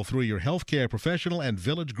 Available through your healthcare professional and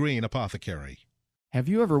Village Green Apothecary. Have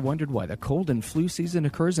you ever wondered why the cold and flu season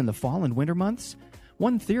occurs in the fall and winter months?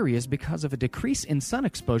 One theory is because of a decrease in sun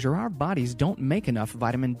exposure, our bodies don't make enough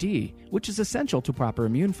vitamin D, which is essential to proper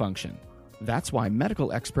immune function. That's why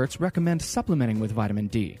medical experts recommend supplementing with vitamin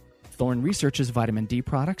D. Thorne Research's vitamin D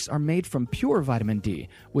products are made from pure vitamin D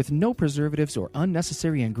with no preservatives or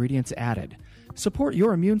unnecessary ingredients added. Support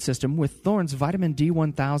your immune system with Thorne's vitamin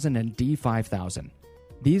D1000 and D5000.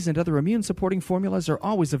 These and other immune-supporting formulas are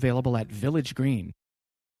always available at Village Green.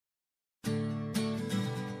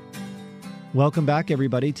 Welcome back,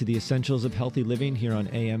 everybody, to the Essentials of Healthy Living here on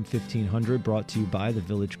AM 1500, brought to you by the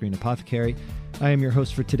Village Green Apothecary. I am your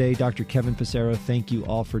host for today, Dr. Kevin Passero. Thank you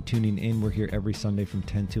all for tuning in. We're here every Sunday from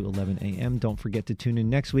 10 to 11 a.m. Don't forget to tune in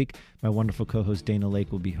next week. My wonderful co-host Dana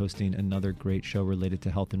Lake will be hosting another great show related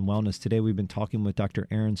to health and wellness. Today we've been talking with Dr.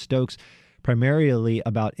 Aaron Stokes primarily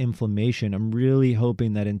about inflammation. I'm really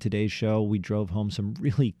hoping that in today's show we drove home some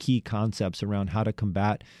really key concepts around how to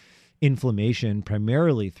combat inflammation,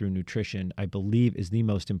 primarily through nutrition. I believe is the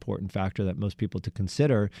most important factor that most people to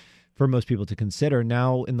consider.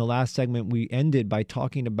 Now, in the last segment, we ended by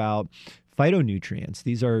talking about phytonutrients.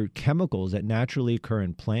 These are chemicals that naturally occur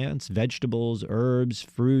in plants, vegetables, herbs,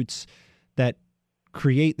 fruits that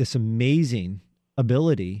create this amazing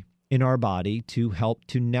ability in our body to help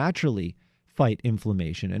to naturally fight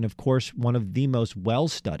inflammation. And of course, one of the most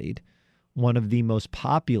well-studied, one of the most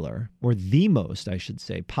popular, or the most, I should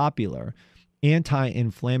say, popular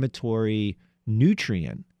anti-inflammatory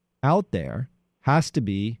nutrient out there has to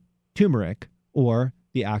be turmeric, or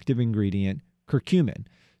the active ingredient curcumin.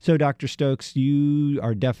 So, Dr. Stokes, you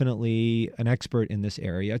are definitely an expert in this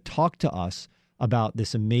area. Talk to us about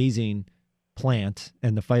this amazing plant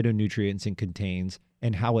and the phytonutrients it contains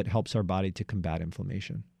and how it helps our body to combat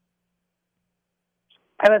inflammation.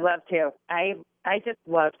 I would love to. I just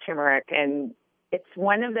love turmeric, and it's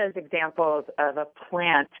one of those examples of a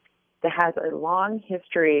plant that has a long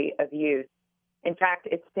history of use. In fact,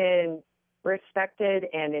 it's been respected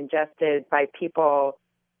and ingested by people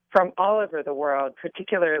from all over the world,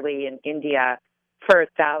 particularly in India, for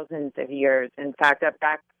thousands of years. In fact, up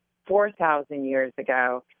back 4,000 years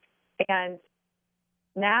ago. And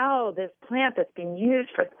now this plant that's been used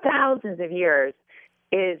for thousands of years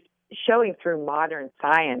is showing through modern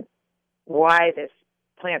science why this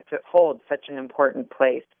plant holds such an important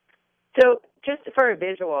place. So just for a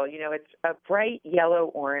visual, it's a bright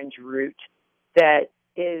yellow-orange root that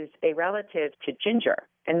is a relative to ginger.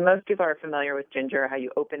 And most people are familiar with ginger, how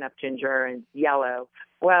you open up ginger and yellow.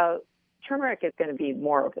 Well, turmeric is going to be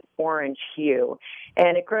more of an orange hue.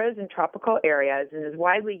 And it grows in tropical areas and is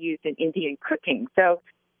widely used in Indian cooking. So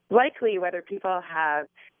likely, whether people have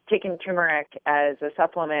taken turmeric as a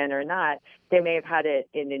supplement or not, they may have had it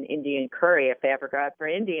in an Indian curry if they ever go out for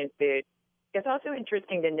Indian food. It's also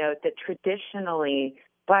interesting to note that traditionally,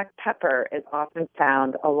 black pepper is often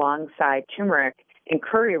found alongside turmeric in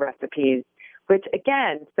curry recipes, which,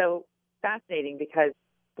 again, so fascinating because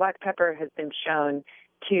black pepper has been shown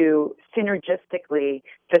to synergistically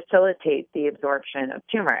facilitate the absorption of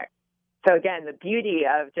turmeric. So, again, the beauty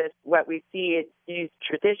of just what we see it's used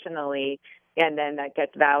traditionally, and then that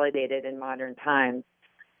gets validated in modern times.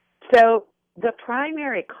 So the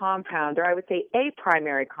primary compound, or I would say a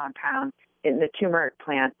primary compound in the turmeric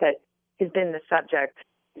plant that has been the subject,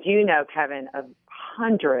 Kevin, of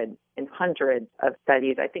hundreds and hundreds of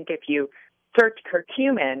studies. I think if you search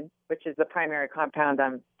curcumin, which is the primary compound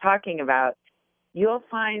I'm talking about, you'll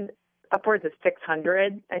find upwards of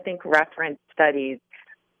 600, I think, reference studies.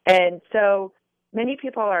 And so many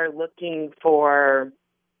people are looking for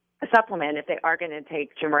a supplement if they are going to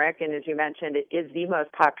take turmeric. And as you mentioned, it is the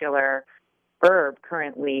most popular herb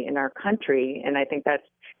currently in our country. And I think that's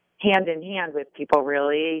hand in hand with people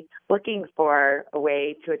really looking for a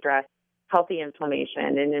way to address healthy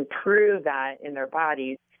inflammation and improve that in their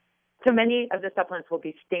bodies. So many of the supplements will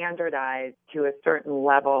be standardized to a certain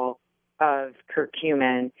level of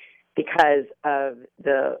curcumin because of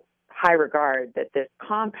the high regard that this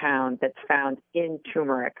compound that's found in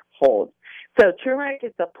turmeric holds. So turmeric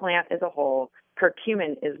is the plant as a whole.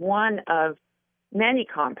 Curcumin is one of many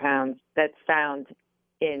compounds that's found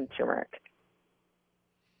in turmeric.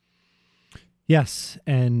 Yes,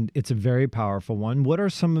 and it's a very powerful one. What are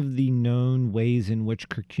some of the known ways in which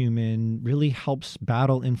curcumin really helps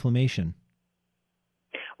battle inflammation?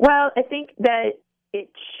 Well, I think that it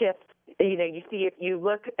shifts. You see, if you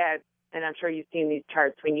look at, and I'm sure you've seen these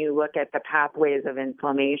charts, when you look at the pathways of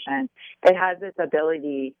inflammation, it has this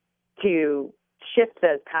ability to shift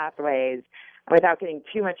those pathways without getting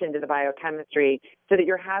too much into the biochemistry so that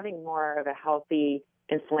you're having more of a healthy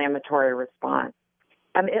inflammatory response.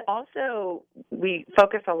 It also, we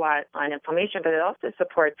focus a lot on inflammation, but it also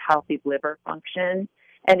supports healthy liver function.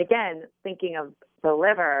 And again, thinking of the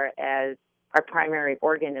liver as our primary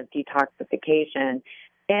organ of detoxification.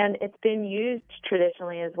 And it's been used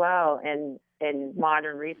traditionally as well. And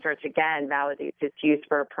modern research, again, validates its use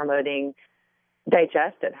for promoting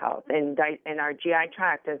digestive health. And our GI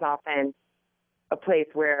tract is often a place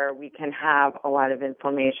where we can have a lot of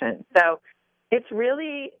inflammation. So it's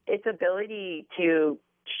really its ability to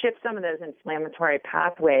shift some of those inflammatory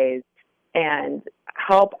pathways and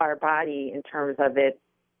help our body in terms of its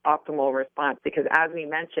optimal response. Because as we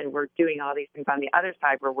mentioned, we're doing all these things on the other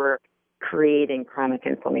side where we're creating chronic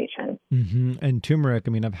inflammation. Mm-hmm. And turmeric,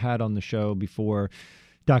 I've had on the show before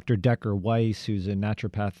Dr. Decker Weiss, who's a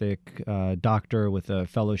naturopathic doctor with a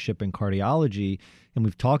fellowship in cardiology, and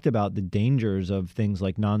we've talked about the dangers of things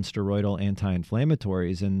like nonsteroidal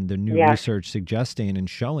anti-inflammatories and the new research suggesting and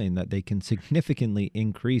showing that they can significantly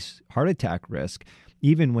increase heart attack risk,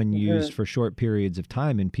 even when used for short periods of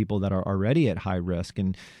time in people that are already at high risk.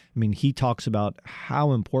 And he talks about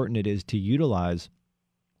how important it is to utilize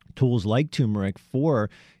tools like turmeric for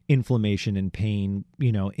inflammation and pain,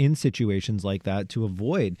 in situations like that to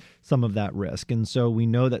avoid some of that risk. And so we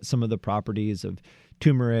know that some of the properties of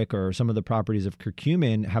turmeric or some of the properties of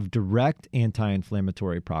curcumin have direct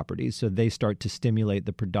anti-inflammatory properties. So they start to stimulate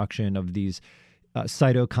the production of these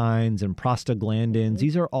cytokines and prostaglandins.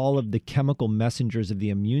 These are all of the chemical messengers of the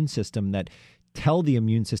immune system that tell the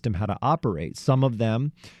immune system how to operate. Some of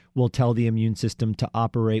them will tell the immune system to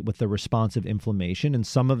operate with the response of inflammation, and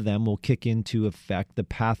some of them will kick into effect the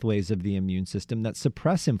pathways of the immune system that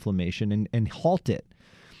suppress inflammation and halt it.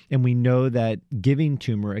 And we know that giving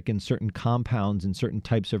turmeric and certain compounds and certain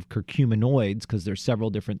types of curcuminoids, because there's several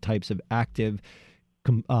different types of active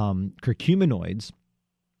curcuminoids,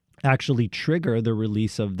 actually trigger the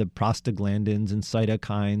release of the prostaglandins and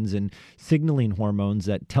cytokines and signaling hormones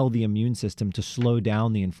that tell the immune system to slow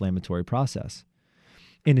down the inflammatory process.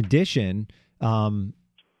 In addition,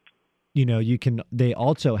 they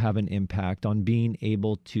also have an impact on being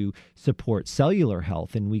able to support cellular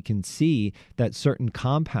health. And we can see that certain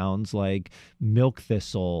compounds like milk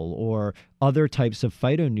thistle or other types of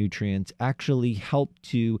phytonutrients actually help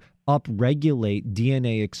to upregulate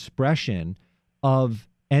DNA expression of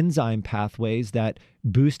enzyme pathways that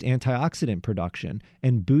boost antioxidant production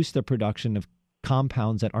and boost the production of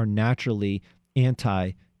compounds that are naturally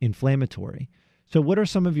anti-inflammatory. So what are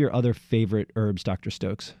some of your other favorite herbs, Dr.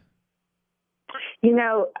 Stokes?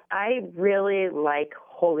 I really like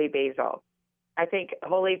holy basil. I think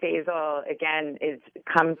holy basil, again,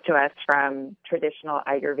 comes to us from traditional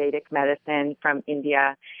Ayurvedic medicine from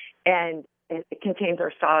India, and it contains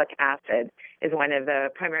ursolic acid, is one of the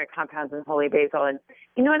primary compounds in holy basil. And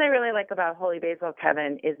what I really like about holy basil,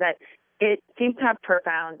 Kevin, is that it seems to have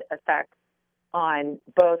profound effects on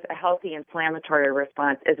both a healthy inflammatory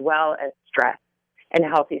response as well as stress and a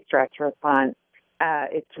healthy stress response.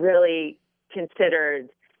 It's really considered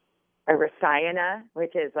a rasayana,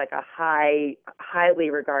 which is like a highly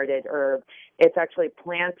regarded herb. It's actually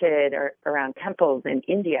planted around temples in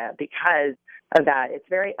India because of that. It's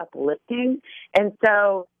very uplifting. And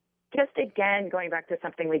so just again, going back to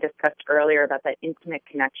something we discussed earlier about that intimate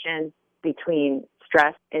connection between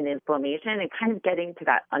stress and inflammation and kind of getting to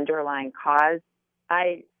that underlying cause,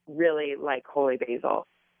 I really like holy basil.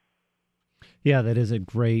 Yeah, that is a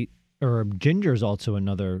great herb. Ginger is also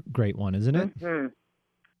another great one, isn't it? Mm-hmm.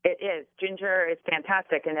 It is. Ginger is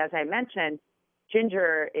fantastic. And as I mentioned,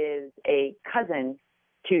 ginger is a cousin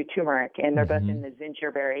to turmeric, and they're both in the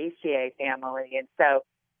Zingiberraceae family. And so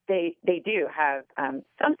they do have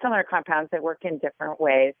some similar compounds that work in different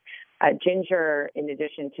ways. Ginger, in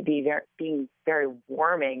addition to being very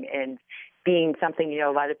warming and being something,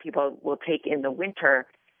 a lot of people will take in the winter,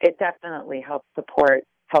 it definitely helps support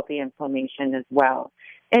healthy inflammation as well.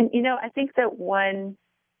 And, I think that one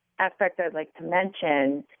aspect I'd like to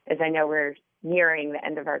mention, as I know we're nearing the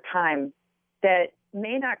end of our time, that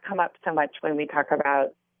may not come up so much when we talk about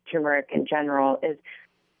turmeric in general, is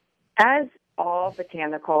as all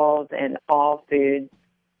botanicals and all foods,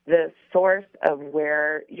 the source of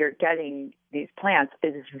where you're getting these plants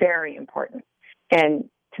is very important. And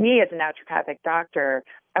to me, as a naturopathic doctor,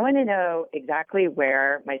 I want to know exactly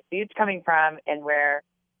where my food's coming from and where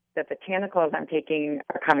the botanicals I'm taking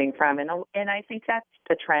are coming from. And I think that's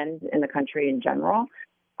the trend in the country in general.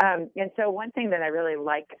 And so one thing that I really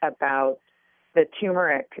like about the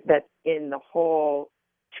turmeric that's in the whole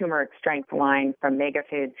turmeric strength line from Mega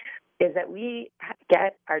Foods is that we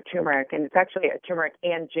get our turmeric, and it's actually a turmeric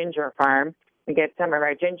and ginger farm. We get some of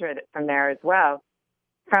our ginger from there as well,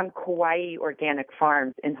 from Kauai Organic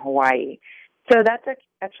Farms in Hawaii. So that's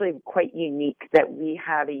actually quite unique that we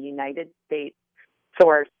have a United States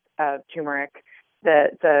source of turmeric.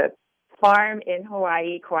 The farm in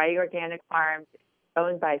Hawaii, Kauai Organic Farms,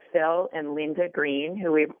 owned by Phil and Linda Green,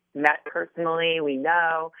 who we've met personally, we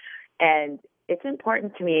know. And it's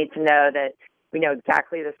important to me to know that we know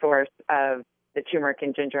exactly the source of the turmeric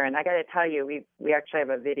and ginger. And I got to tell you, we actually have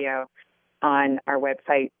a video on our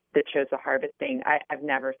website that shows the harvesting. I've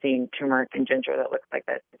never seen turmeric and ginger that looks like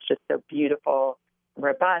this. It's just so beautiful,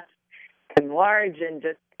 robust, and large, and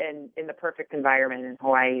just in the perfect environment in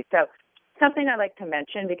Hawaii. So something I like to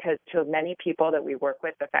mention, because to many people that we work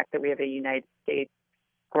with, the fact that we have a United States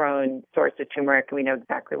grown source of turmeric and we know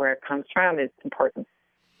exactly where it comes from is important.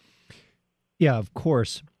 Yeah, of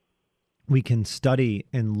course. We can study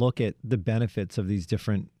and look at the benefits of these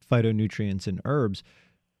different phytonutrients and herbs,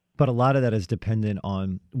 but a lot of that is dependent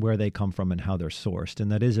on where they come from and how they're sourced. And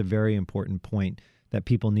that is a very important point that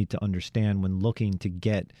people need to understand when looking to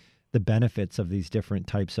get the benefits of these different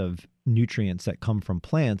types of nutrients that come from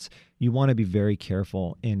plants. You want to be very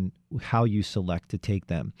careful in how you select to take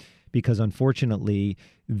them, because unfortunately,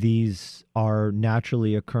 these are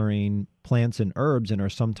naturally occurring plants and herbs and are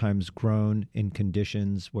sometimes grown in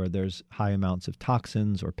conditions where there's high amounts of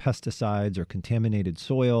toxins or pesticides or contaminated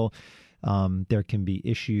soil. There can be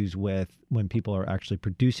issues with when people are actually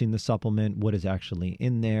producing the supplement, what is actually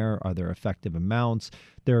in there, are there effective amounts?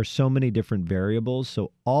 There are so many different variables.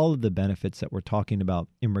 So all of the benefits that we're talking about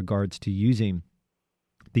in regards to using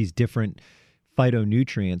these different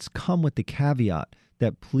phytonutrients come with the caveat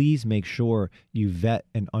that please make sure you vet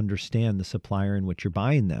and understand the supplier in which you're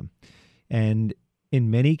buying them. And in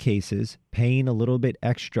many cases, paying a little bit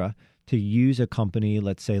extra to use a company,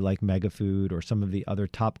 let's say like Megafood or some of the other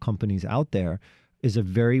top companies out there, is a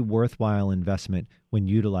very worthwhile investment when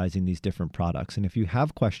utilizing these different products. And if you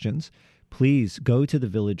have questions, please go to the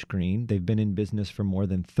Village Green. They've been in business for more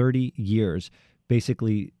than 30 years,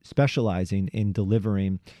 basically specializing in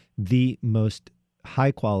delivering the most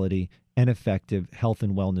high quality and effective health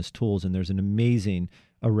and wellness tools. And there's an amazing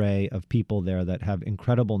array of people there that have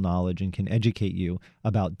incredible knowledge and can educate you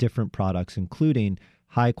about different products, including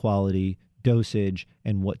high quality, dosage,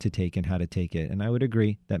 and what to take and how to take it. And I would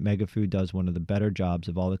agree that Megafood does one of the better jobs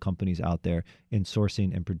of all the companies out there in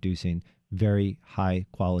sourcing and producing very high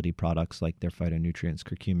quality products like their phytonutrients,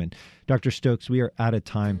 curcumin. Dr. Stokes, we are out of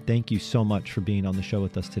time. Thank you so much for being on the show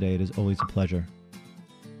with us today. It is always a pleasure.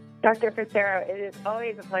 Dr. Passero, it is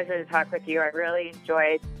always a pleasure to talk with you. I really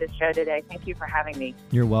enjoyed this show today. Thank you for having me.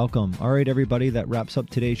 You're welcome. All right, everybody, that wraps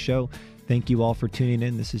up today's show. Thank you all for tuning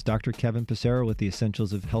in. This is Dr. Kevin Passero with the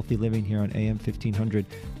Essentials of Healthy Living here on AM 1500.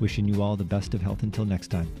 Wishing you all the best of health until next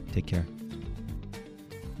time. Take care.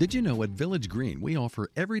 Did you know at Village Green we offer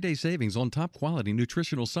everyday savings on top quality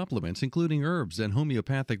nutritional supplements, including herbs and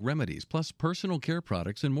homeopathic remedies, plus personal care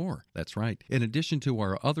products and more? That's right. In addition to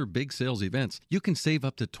our other big sales events, you can save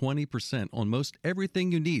up to 20% on most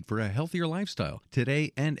everything you need for a healthier lifestyle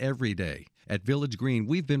today and every day. At Village Green,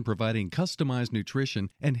 we've been providing customized nutrition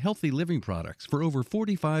and healthy living products for over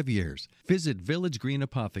 45 years. Visit Village Green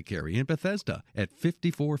Apothecary in Bethesda at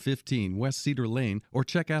 5415 West Cedar Lane or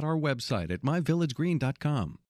check out our website at myvillagegreen.com.